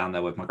we'd go down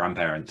there with my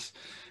grandparents,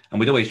 and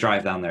we'd always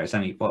drive down there. It's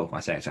only, well, I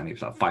say it's only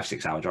like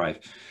 5-6 hour drive.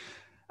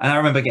 And I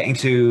remember getting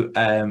to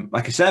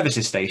like a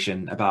services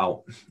station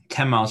about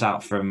 10 miles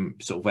out from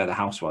sort of where the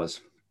house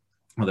was,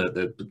 or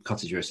the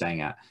cottage you were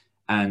staying at.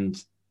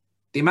 And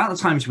the amount of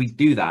times we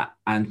do that,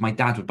 and my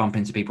dad would bump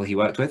into people he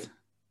worked with.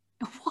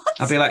 What?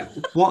 I'd be like,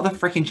 what are the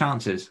freaking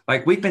chances?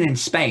 Like, we've been in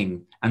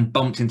Spain and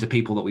bumped into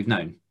people that we've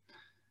known.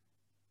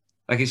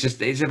 Like, it's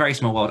a very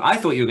small world. I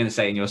thought you were going to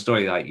say in your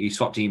story, like, you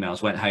swapped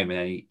emails, went home, and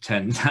then he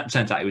turns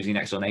out he was your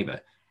next door neighbor.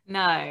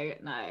 No.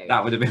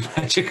 That would have been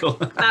magical.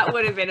 That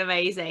would have been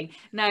amazing.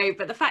 No,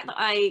 but the fact that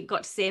I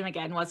got to see him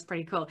again was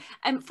pretty cool.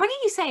 Funny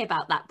you say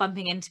about that,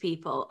 bumping into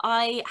people.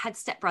 I had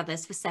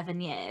stepbrothers for 7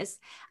 years,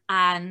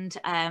 and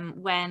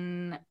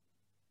when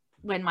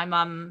my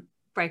mum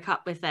broke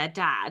up with their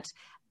dad,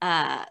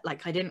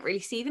 like I didn't really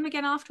see them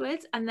again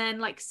afterwards. And then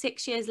like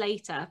 6 years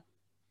later,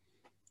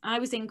 I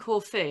was in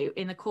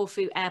the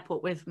Corfu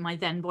airport with my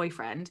then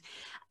boyfriend,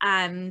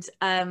 and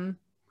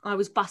I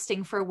was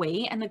busting for a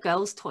wee, and the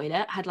girls'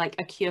 toilet had like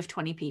a queue of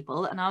 20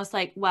 people, and I was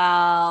like,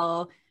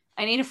 well,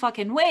 I need a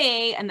fucking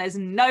wee, and there's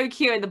no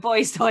queue in the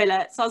boys'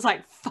 toilet. So I was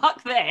like,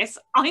 fuck this,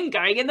 I'm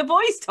going in the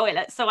boys'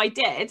 toilet. So I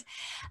did.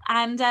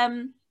 And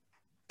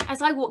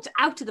as I walked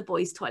out of the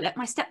boys' toilet,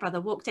 my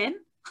stepbrother walked in.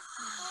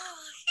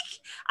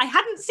 I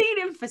hadn't seen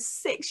him for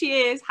 6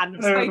 years,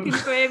 hadn't spoken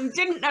to him,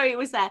 didn't know he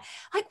was there.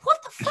 Like, what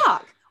the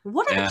fuck?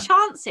 What are the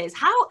chances?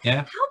 How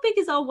big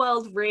is our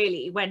world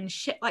really when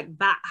shit like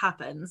that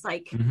happens?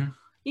 Like,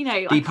 you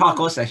know, the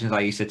parkour sessions I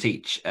used to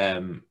teach.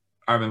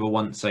 I remember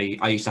once I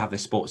used to have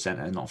this sports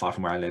centre not far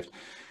from where I lived,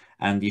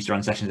 and used to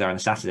run sessions there on a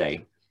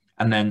Saturday.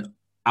 And then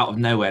out of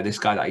nowhere, this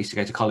guy that I used to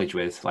go to college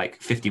with,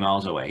 like 50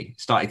 miles away,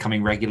 started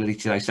coming regularly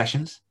to those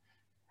sessions.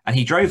 And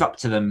he drove up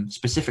to them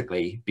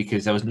specifically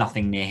because there was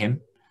nothing near him.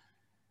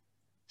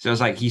 So it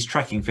was like he's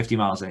trekking 50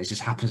 miles, and it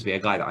just happens to be a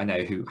guy that I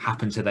know who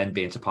happened to then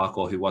be into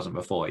parkour who wasn't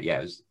before. Yeah,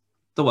 it was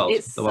the world.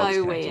 It's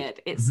so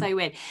weird. It's so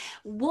weird.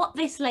 What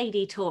this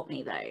lady taught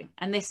me, though,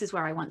 and this is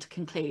where I want to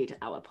conclude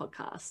our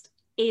podcast,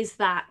 is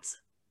that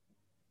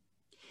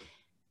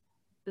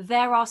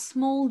there are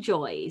small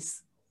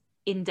joys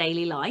in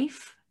daily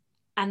life,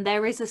 and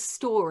there is a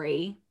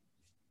story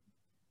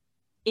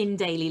in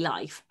daily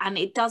life, and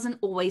it doesn't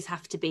always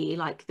have to be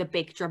like the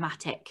big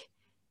dramatic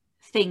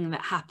thing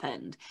that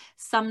happened.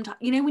 Sometimes,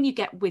 you know, when you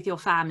get with your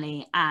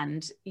family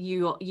and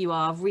you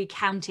are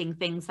recounting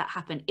things that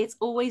happen, it's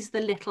always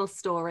the little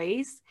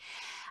stories.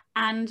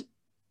 And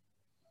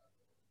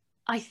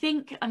I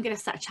think I'm going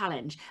to set a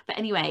challenge, but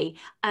anyway,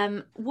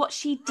 what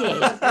she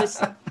did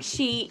was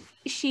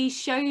she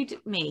showed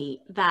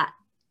me that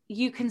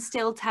you can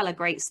still tell a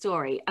great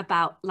story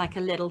about like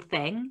a little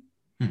thing,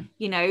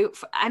 you know,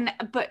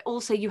 but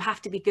also you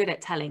have to be good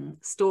at telling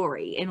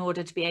story in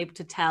order to be able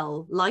to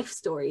tell life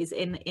stories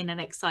in an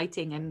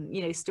exciting and,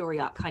 you know, story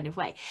arc kind of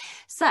way.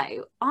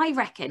 So I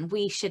reckon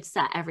we should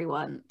set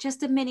everyone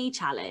just a mini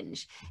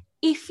challenge.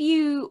 If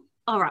you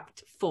are up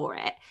for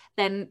it,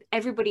 then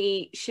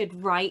everybody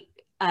should write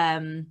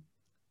a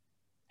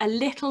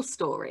little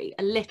story,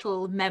 a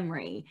little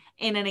memory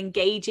in an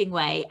engaging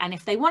way. And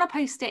if they want to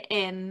post it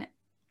in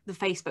the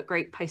Facebook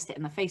group, post it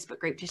in the Facebook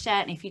group to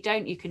share. And if you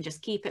don't, you can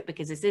just keep it,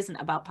 because this isn't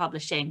about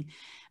publishing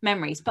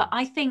memories. But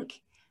I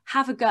think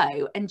have a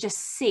go and just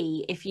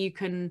see if you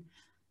can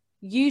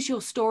use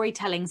your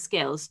storytelling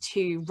skills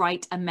to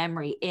write a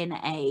memory in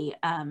a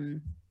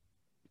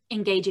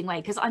engaging way.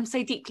 Because I'm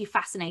so deeply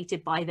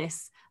fascinated by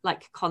this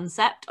like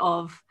concept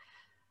of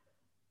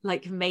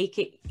like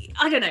making,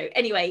 I don't know.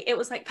 Anyway, it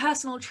was like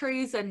personal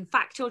truths and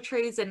factual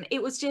truths. And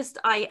it was just,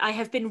 I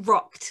have been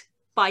rocked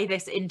by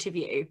this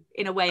interview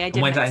in a way I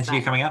didn't expect. When's that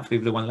interview coming out for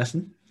people who want to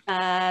listen?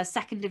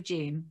 2nd of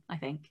June, I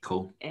think.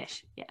 Cool.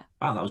 Ish, yeah.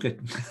 Wow, that was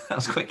good. That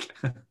was quick.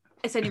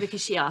 It's only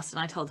because she asked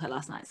and I told her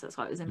last night, so that's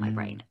why it was in my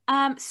brain.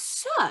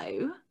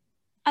 So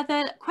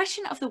the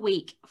question of the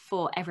week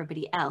for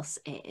everybody else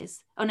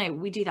is, oh no,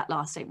 we do that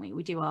last, don't we?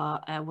 We do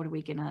our, what are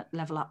we going to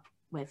level up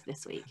with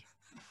this week?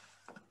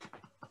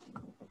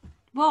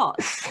 What?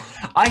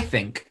 I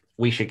think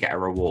we should get a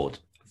reward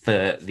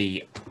for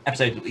the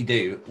episode that we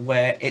do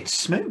where it's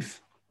smooth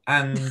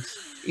and,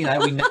 you know,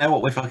 we know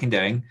what we're fucking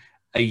doing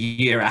a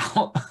year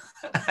out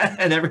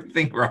and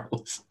everything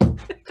rolls.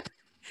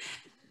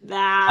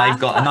 I've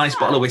got a nice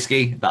bottle of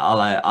whiskey that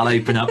I'll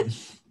open up.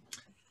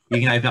 You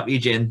can open up your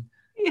gin.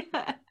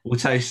 Yeah. We'll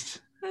toast,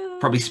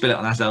 probably spill it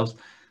on ourselves.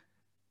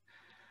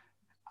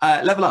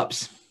 Level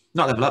ups,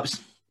 not level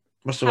ups.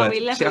 What's the word?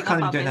 See, I can't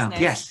even do it now.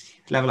 Yes,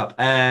 level up.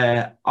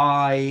 I've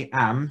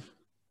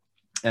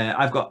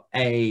got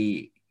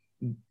a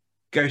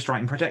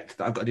ghostwriting project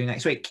that I've got to do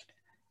next week,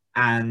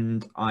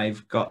 and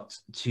I've got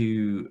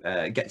to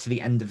get to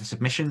the end of the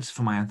submissions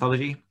for my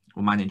anthology,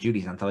 or mine and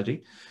Julie's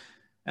anthology.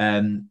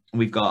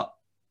 We've got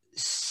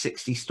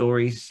 60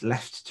 stories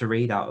left to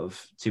read out of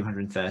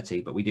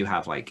 230, but we do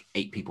have like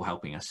 8 people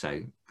helping us,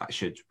 so that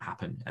should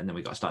happen, and then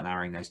we've got to start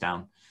narrowing those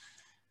down.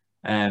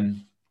 So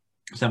I'm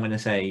going to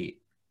say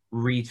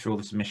read through all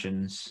the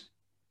submissions,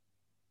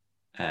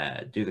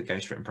 do the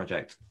ghostwritten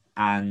project,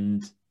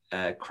 and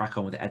crack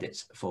on with the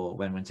edits for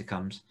When Winter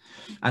Comes.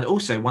 And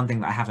also, one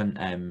thing that I haven't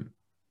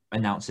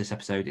announced this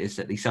episode is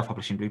that the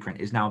self-publishing blueprint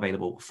is now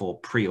available for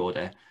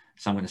pre-order.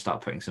 So I'm going to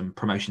start putting some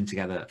promotion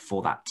together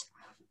for that.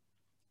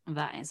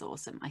 That is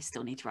awesome. I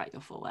still need to write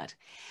your foreword.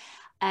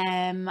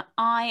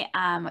 I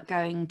am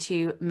going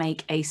to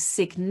make a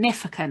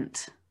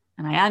significant,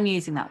 and I am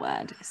using that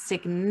word,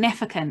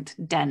 significant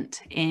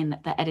dent in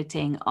the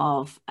editing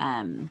of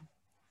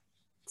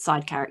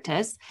side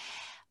characters.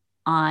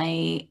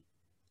 I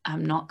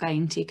am not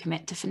going to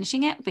commit to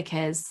finishing it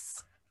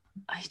because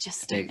I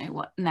just don't know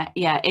what. No,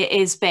 yeah, it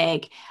is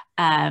big,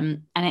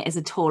 and it is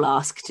a tall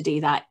ask to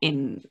do that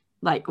in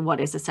like what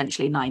is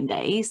essentially 9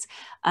 days.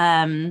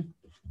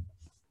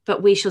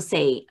 But we shall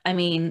see. I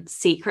mean,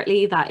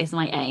 secretly, that is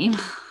my aim.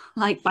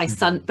 Like by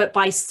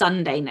by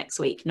Sunday next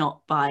week,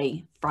 not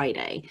by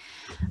Friday.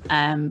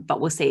 But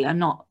we'll see. I'm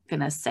not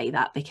going to say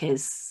that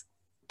because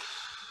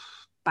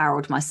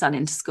barreled my son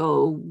into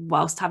school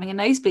whilst having a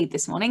nosebleed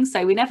this morning.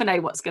 So we never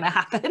know what's going to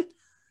happen.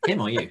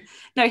 Him or you?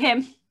 No,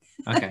 him.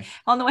 Okay.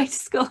 On the way to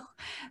school.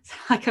 So,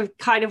 like, I'm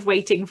kind of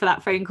waiting for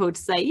that phone call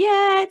to say,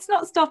 yeah, it's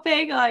not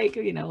stopping. Like,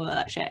 you know, all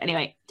that shit.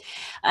 Anyway.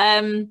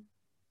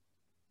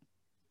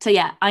 So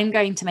yeah, I'm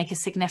going to make a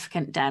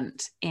significant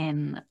dent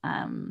in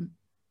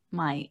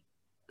my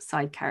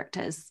side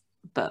characters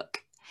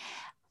book.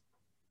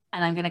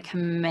 And I'm going to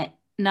commit.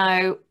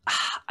 No,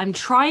 I'm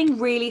trying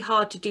really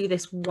hard to do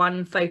this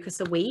one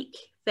focus a week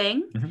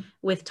thing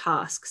with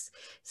tasks.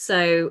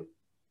 So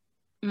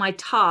my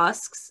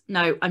tasks,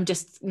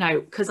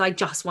 because I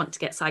just want to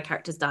get side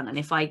characters done. And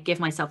if I give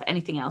myself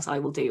anything else, I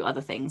will do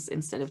other things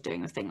instead of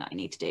doing the thing that I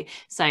need to do.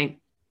 So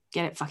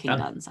get it fucking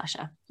done,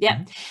 Sasha.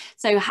 Yeah.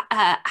 So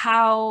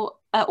how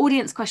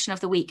audience question of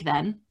the week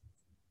then.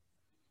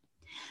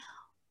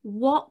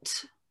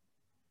 What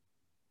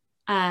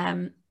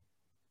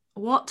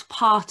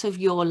part of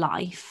your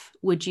life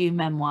would you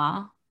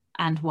memoir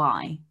and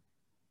why?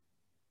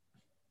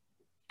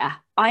 Yeah,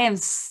 I am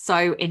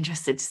so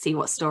interested to see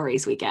what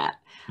stories we get.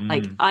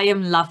 Like, I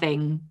am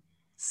loving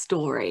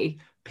story.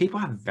 People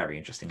have very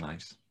interesting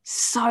lives.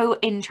 So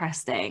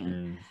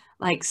interesting.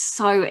 Like,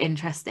 so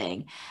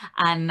interesting.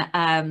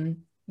 And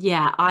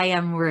yeah, I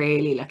am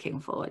really looking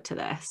forward to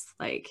this.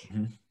 Like,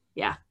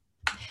 yeah.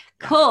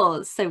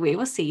 Cool. So we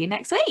will see you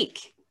next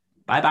week.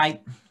 Bye-bye.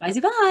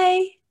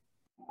 Bye.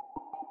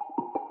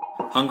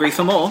 Hungry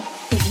for more?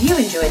 If you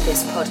enjoyed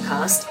this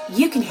podcast,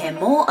 you can hear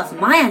more of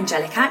my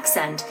angelic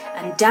accent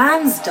and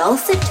Dan's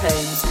dulcet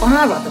tones on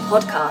our other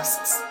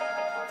podcasts.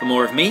 For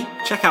more of me,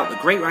 check out the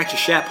Great Writers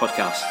Share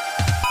podcast.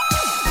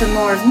 For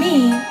more of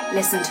me,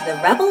 listen to the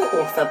Rebel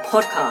Author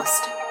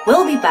podcast.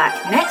 We'll be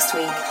back next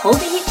week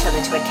holding each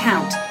other to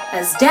account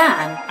as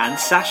Dan and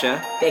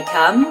Sasha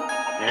become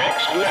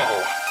Next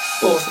Level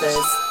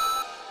authors.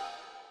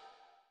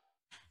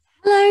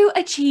 Hello,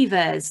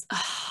 Achievers.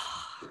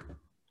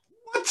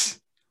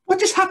 What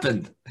just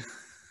happened?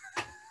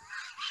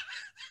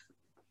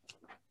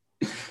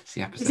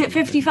 Is it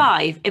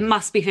 55? It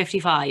must be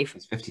 55.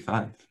 It's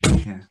 55.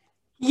 Yeah.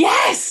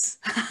 Yes!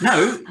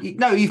 No,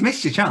 you've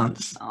missed your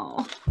chance.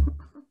 Oh,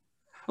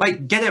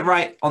 Like, get it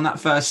right on that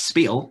first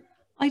spiel.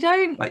 I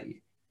don't.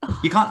 Like,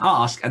 you can't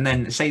ask and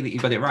then say that you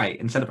got it right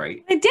and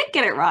celebrate. I did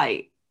get it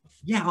right.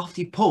 Yeah,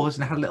 after you paused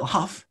and had a little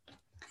huff.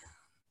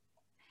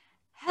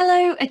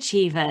 Hello,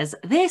 Achievers.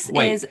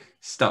 Wait,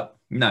 stop.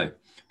 No,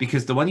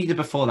 because the one you did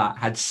before that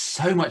had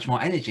so much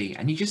more energy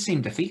and you just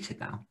seem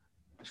defeated now.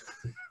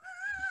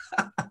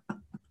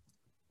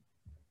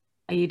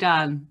 Are you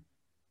done?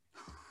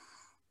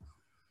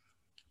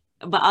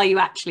 But are you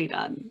actually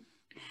done?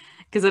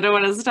 Because I don't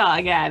want to start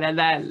again and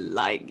then,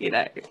 like, you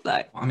know,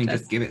 like. I mean,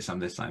 just give it some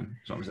this time.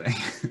 That's what I'm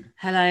saying.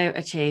 Hello,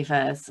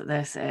 Achievers.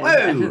 This is.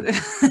 Whoa!